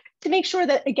facilities, to make sure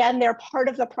that, again, they're part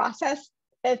of the process,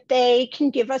 that they can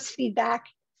give us feedback,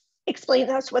 explain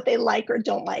to us what they like or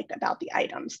don't like about the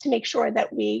items to make sure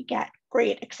that we get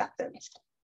great acceptance.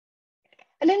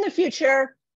 And in the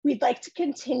future, we'd like to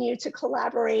continue to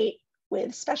collaborate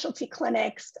with specialty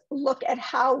clinics, look at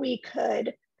how we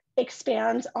could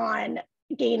expand on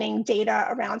gaining data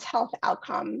around health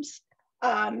outcomes.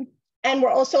 And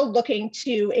we're also looking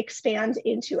to expand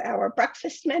into our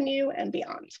breakfast menu and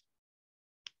beyond.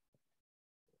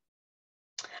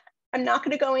 I'm not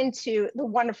going to go into the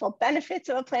wonderful benefits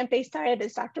of a plant-based diet,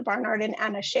 as Dr. Barnard and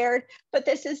Anna shared, but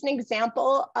this is an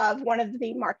example of one of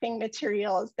the marketing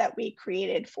materials that we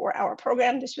created for our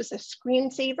program. This was a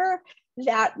screensaver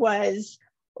that was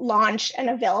launched and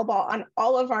available on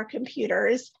all of our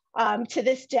computers. To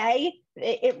this day,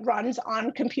 it runs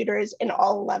on computers in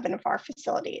all 11 of our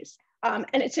facilities. And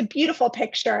it's a beautiful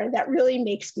picture that really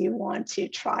makes you want to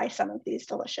try some of these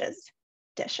delicious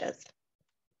dishes.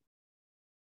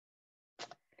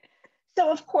 So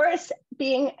of course,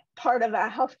 being part of a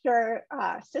healthcare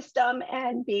system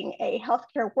and being a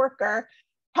healthcare worker,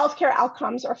 healthcare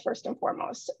outcomes are first and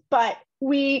foremost, but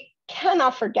we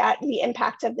cannot forget the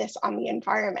impact of this on the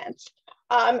environment.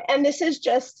 And this is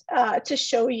just to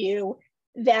show you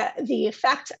that the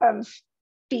effect of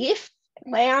beef,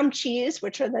 lamb, cheese,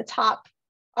 which are the top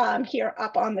here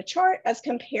up on the chart, as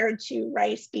compared to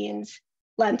rice, beans,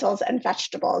 lentils, and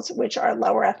vegetables, which are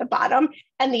lower at the bottom,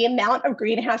 and the amount of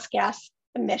greenhouse gas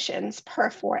emissions per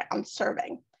 4-ounce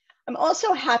serving. I'm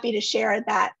also happy to share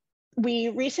that we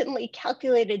recently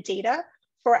calculated data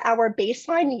for our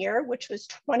baseline year, which was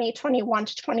 2021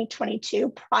 to 2022,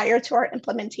 prior to our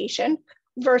implementation,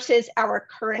 versus our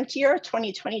current year,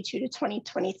 2022 to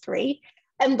 2023.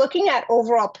 And looking at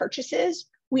overall purchases,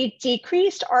 we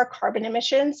decreased our carbon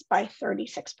emissions by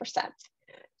 36%.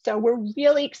 So we're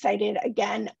really excited,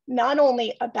 again, not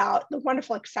only about the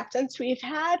wonderful acceptance we've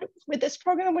had with this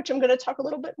program, which I'm going to talk a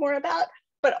little bit more about,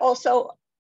 but also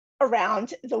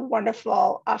around the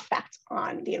wonderful effect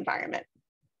on the environment.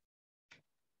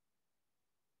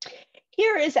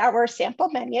 Here is our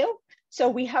sample menu. So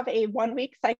we have a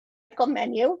 1-week cycle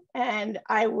menu, and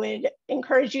I would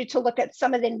encourage you to look at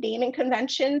some of the naming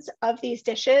conventions of these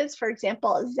dishes. For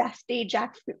example, zesty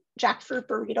jackfruit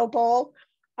burrito bowl,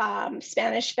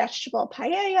 Spanish vegetable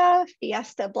paella,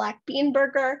 fiesta black bean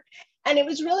burger. And it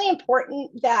was really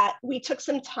important that we took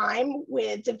some time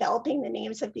with developing the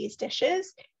names of these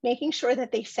dishes, making sure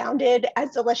that they sounded as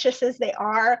delicious as they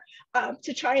are,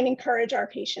 to try and encourage our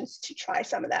patients to try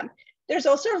some of them. There's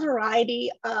also a variety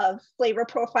of flavor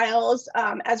profiles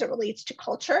as it relates to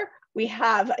culture. We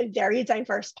have a very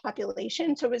diverse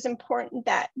population, so it was important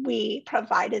that we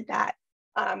provided that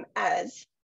as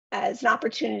an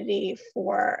opportunity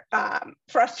for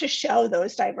us to show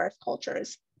those diverse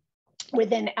cultures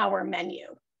within our menu.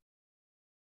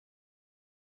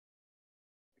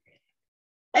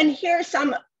 And here are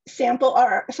some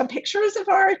some pictures of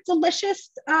our delicious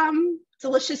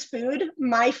food.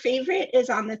 My favorite is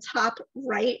on the top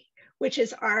right, which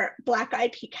is our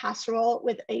black-eyed pea casserole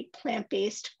with a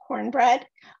plant-based cornbread.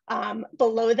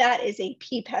 Below that is a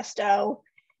pea pesto.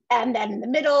 And then in the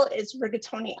middle is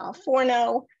rigatoni al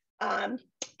forno. And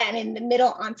in the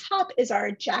middle on top is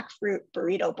our jackfruit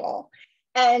burrito bowl.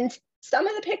 And some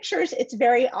of the pictures, it's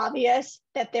very obvious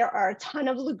that there are a ton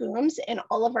of legumes in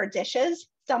all of our dishes.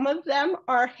 Some of them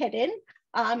are hidden.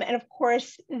 And of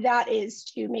course, that is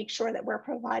to make sure that we're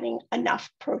providing enough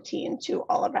protein to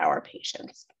all of our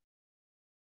patients.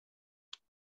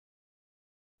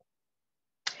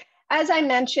 As I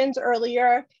mentioned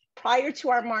earlier, prior to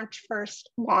our March 1st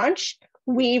launch,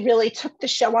 we really took the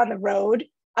show on the road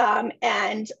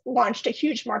and launched a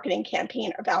huge marketing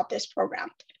campaign about this program.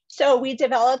 So we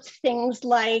developed things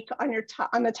like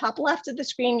on the top left of the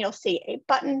screen, you'll see a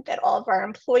button that all of our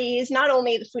employees, not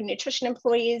only the food and nutrition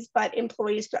employees, but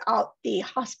employees throughout the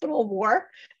hospital wore,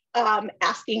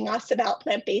 asking us about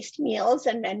plant-based meals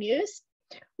and menus.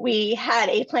 We had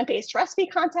a plant-based recipe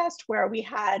contest where we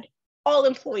had all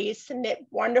employees submit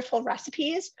wonderful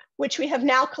recipes, which we have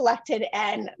now collected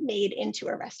and made into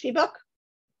a recipe book.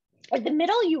 In the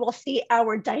middle, you will see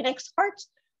our Dynex carts,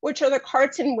 which are the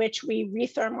carts in which we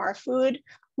retherm our food.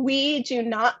 We do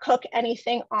not cook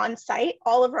anything on site.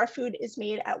 All of our food is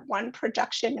made at one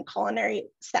production and culinary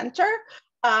center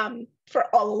for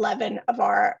all 11 of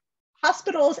our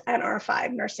hospitals and our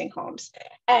 5 nursing homes.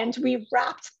 And we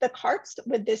wrapped the carts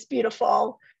with this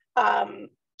beautiful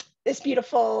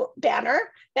banner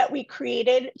that we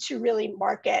created to really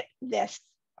market this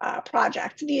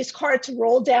project. These carts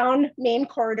roll down main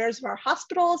corridors of our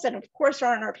hospitals and of course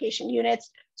are in our patient units.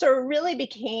 So it really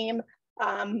became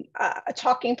a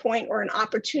talking point or an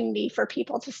opportunity for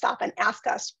people to stop and ask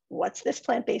us, what's this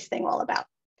plant-based thing all about?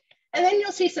 And then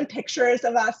you'll see some pictures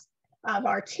of us, of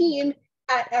our team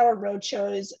at our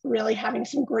roadshows, really having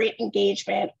some great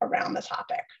engagement around the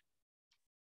topic.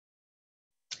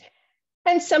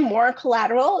 And some more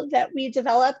collateral that we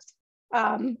developed.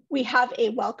 We have a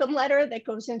welcome letter that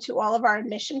goes into all of our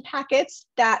admission packets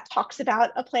that talks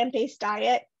about a plant-based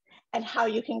diet and how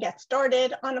you can get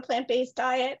started on a plant-based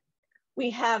diet.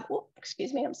 We have,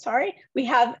 we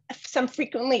have some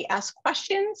frequently asked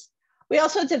questions. We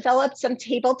also developed some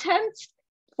table tents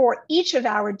for each of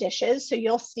our dishes. So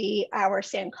you'll see our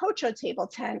Sancocho table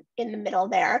tent in the middle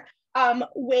there,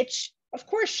 which of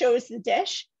course shows the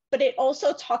dish, but it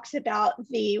also talks about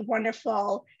the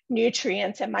wonderful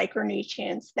nutrients and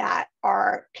micronutrients that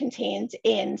are contained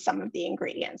in some of the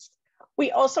ingredients.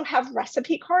 We also have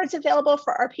recipe cards available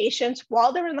for our patients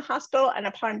while they're in the hospital and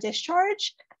upon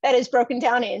discharge that is broken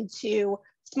down into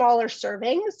smaller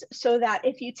servings so that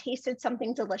if you tasted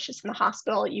something delicious in the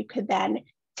hospital, you could then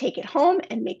take it home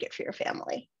and make it for your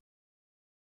family.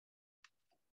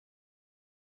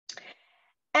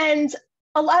 And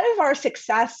a lot of our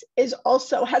success has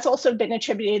also been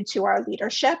attributed to our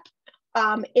leadership.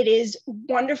 It is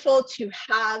wonderful to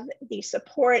have the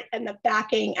support and the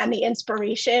backing and the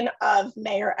inspiration of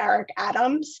Mayor Eric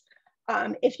Adams.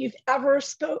 If you've ever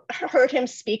heard him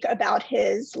speak about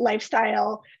his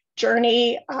lifestyle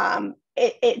journey,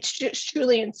 it's just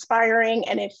truly inspiring.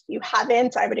 And if you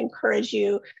haven't, I would encourage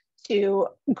you to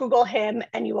Google him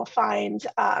and you will find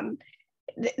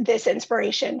this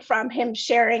inspiration from him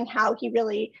sharing how he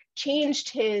really changed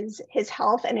his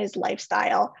health and his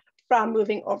lifestyle from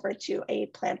moving over to a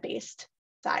plant-based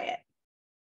diet.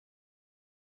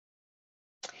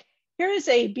 Here is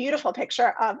a beautiful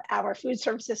picture of our food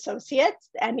service associates,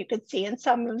 and you could see in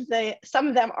some of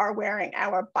them are wearing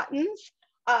our buttons.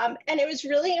 And it was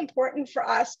really important for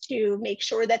us to make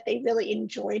sure that they really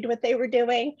enjoyed what they were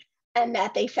doing and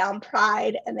that they found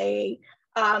pride and they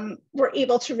were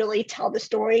able to really tell the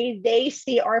story. They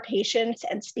see our patients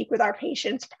and speak with our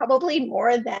patients probably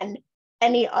more than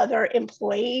any other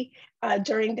employee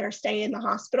during their stay in the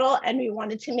hospital. And we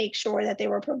wanted to make sure that they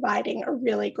were providing a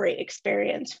really great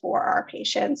experience for our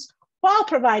patients while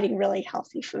providing really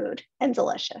healthy food and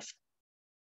delicious.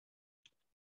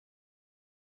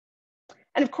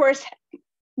 And of course,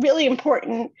 really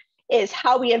important is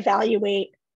how we evaluate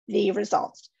the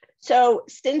results. So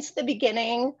since the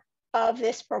beginning of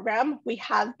this program, we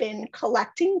have been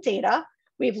collecting data.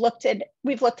 We've looked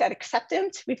at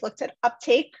acceptance, we've looked at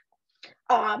uptake,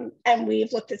 and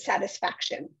we've looked at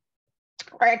satisfaction.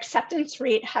 Our acceptance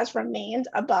rate has remained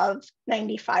above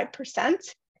 95%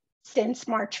 since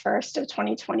March 1st of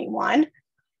 2021.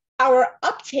 Our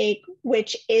uptake,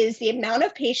 which is the amount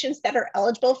of patients that are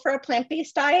eligible for a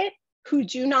plant-based diet who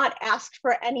do not ask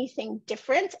for anything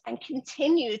different and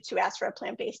continue to ask for a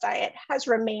plant-based diet, has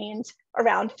remained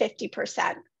around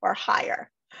 50% or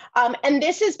higher. And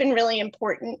this has been really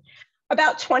important.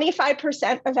 About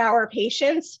 25% of our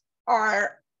patients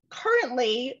are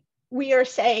currently, we are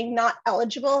saying, not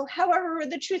eligible. However,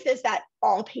 the truth is that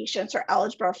all patients are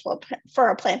eligible for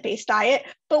a plant-based diet,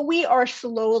 but we are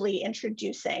slowly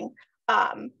introducing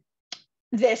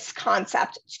this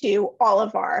concept to all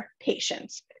of our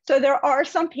patients. So there are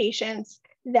some patients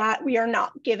that we are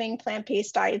not giving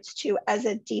plant-based diets to as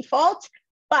a default,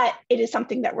 but it is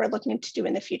something that we're looking to do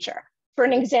in the future.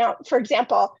 For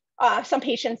example, some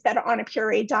patients that are on a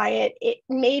puree diet, it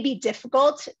may be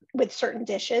difficult with certain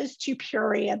dishes to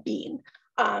puree a bean.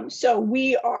 So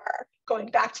we are going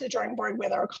back to the drawing board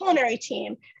with our culinary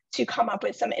team to come up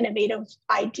with some innovative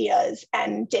ideas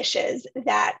and dishes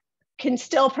that can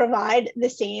still provide the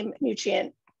same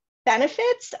nutrient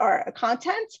benefits or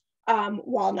content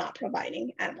while not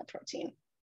providing animal protein.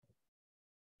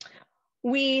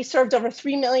 We served over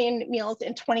 3 million meals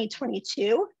in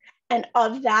 2022. And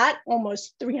of that,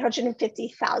 almost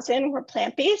 350,000 were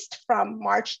plant-based from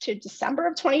March to December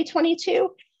of 2022.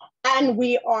 And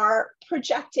we are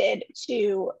projected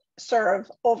to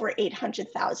serve over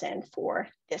 800,000 for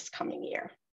this coming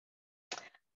year.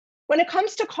 When it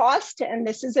comes to cost, and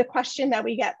this is a question that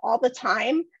we get all the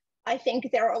time, I think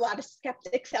there are a lot of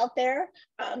skeptics out there,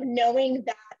 knowing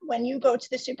that when you go to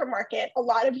the supermarket, a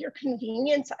lot of your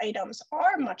convenience items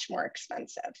are much more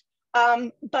expensive.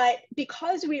 But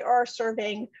because we are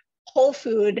serving whole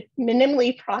food,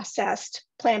 minimally processed,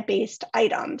 plant-based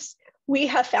items, we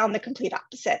have found the complete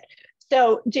opposite.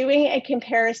 So doing a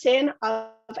comparison of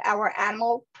our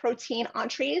animal protein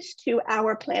entrees to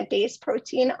our plant-based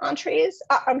protein entrees,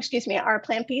 our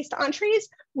plant-based entrees,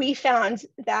 we found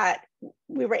that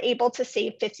we were able to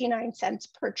save 59 cents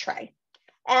per tray.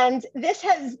 And this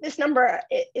number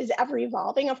is ever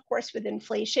evolving, of course, with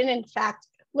inflation. In fact,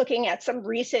 looking at some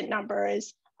recent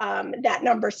numbers, that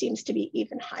number seems to be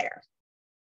even higher.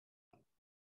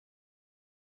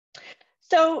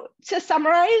 So to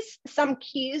summarize some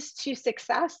keys to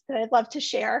success that I'd love to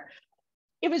share,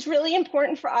 it was really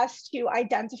important for us to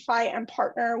identify and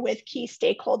partner with key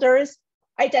stakeholders,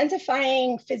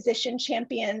 identifying physician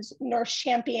champions, nurse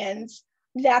champions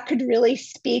that could really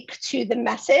speak to the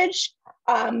message.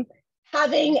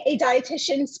 Having a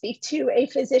dietitian speak to a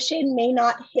physician may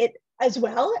not hit as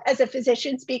well as a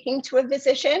physician speaking to a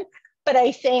physician, but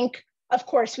I think, of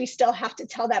course, we still have to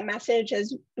tell that message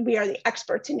as we are the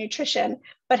experts in nutrition,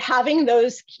 but having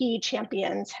those key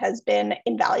champions has been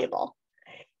invaluable.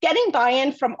 Getting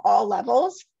buy-in from all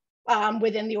levels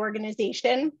within the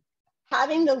organization,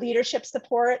 having the leadership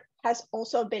support has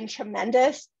also been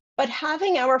tremendous, but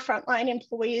having our frontline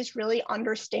employees really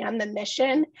understand the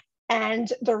mission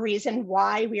and the reason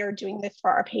why we are doing this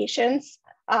for our patients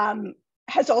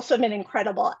has also been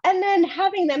incredible. And then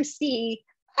having them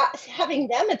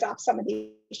adopt some of these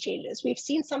changes. We've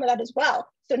seen some of that as well.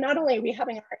 So not only are we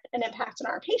having an impact on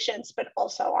our patients, but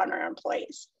also on our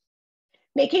employees.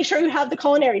 Making sure you have the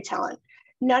culinary talent.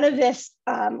 None of this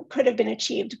could have been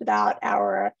achieved without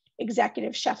our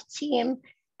executive chef team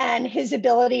and his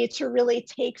ability to really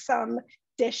take some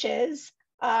dishes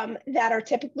that are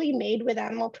typically made with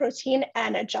animal protein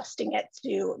and adjusting it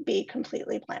to be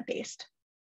completely plant-based.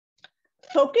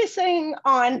 Focusing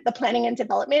on the planning and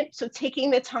development, so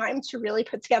taking the time to really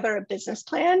put together a business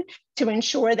plan to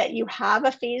ensure that you have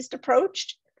a phased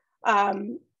approach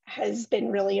has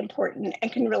been really important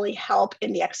and can really help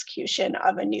in the execution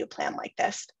of a new plan like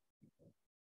this.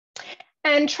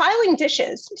 And trialing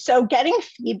dishes, so getting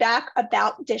feedback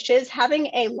about dishes, having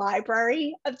a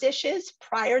library of dishes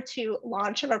prior to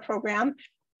launch of a program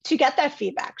to get that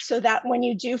feedback so that when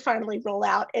you do finally roll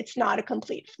out, it's not a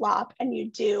complete flop and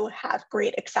you do have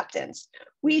great acceptance.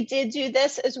 We did do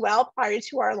this as well prior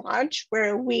to our launch,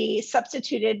 where we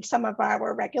substituted some of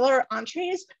our regular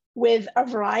entrees with a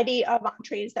variety of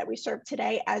entrees that we serve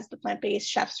today as the plant-based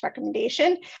chef's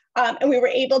recommendation. And we were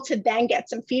able to then get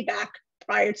some feedback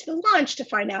prior to the launch to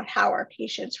find out how our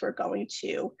patients were going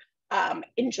to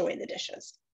enjoy the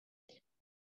dishes.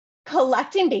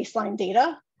 Collecting baseline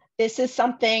data. This is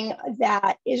something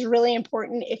that is really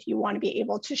important if you want to be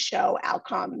able to show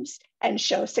outcomes and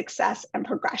show success and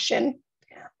progression.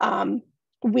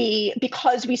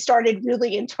 Because we started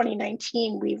really in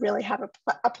 2019, we really have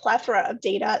a plethora of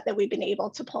data that we've been able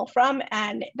to pull from,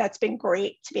 and that's been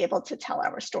great to be able to tell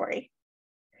our story.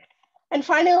 And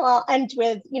finally, I'll end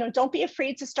with, don't be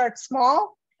afraid to start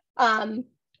small.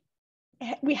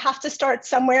 We have to start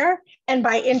somewhere, and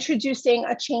by introducing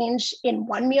a change in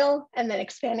one meal and then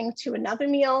expanding to another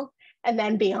meal and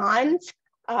then beyond,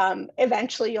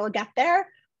 eventually you'll get there.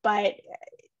 But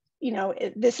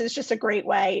this is just a great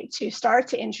way to start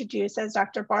to introduce, as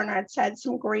Dr. Barnard said,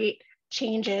 some great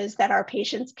changes that our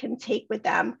patients can take with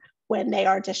them when they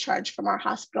are discharged from our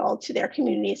hospital to their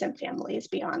communities and families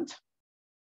beyond.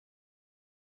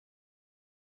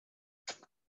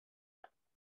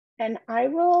 And I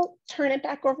will turn it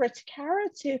back over to Kara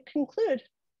to conclude.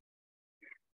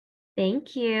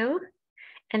 Thank you.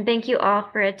 And thank you all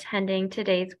for attending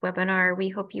today's webinar. We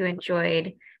hope you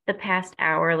enjoyed the past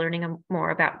hour learning more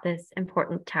about this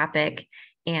important topic.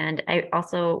 And I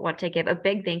also want to give a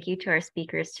big thank you to our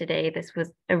speakers today. This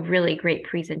was a really great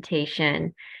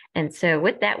presentation. And so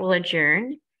with that, we'll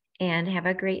adjourn and have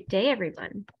a great day,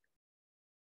 everyone.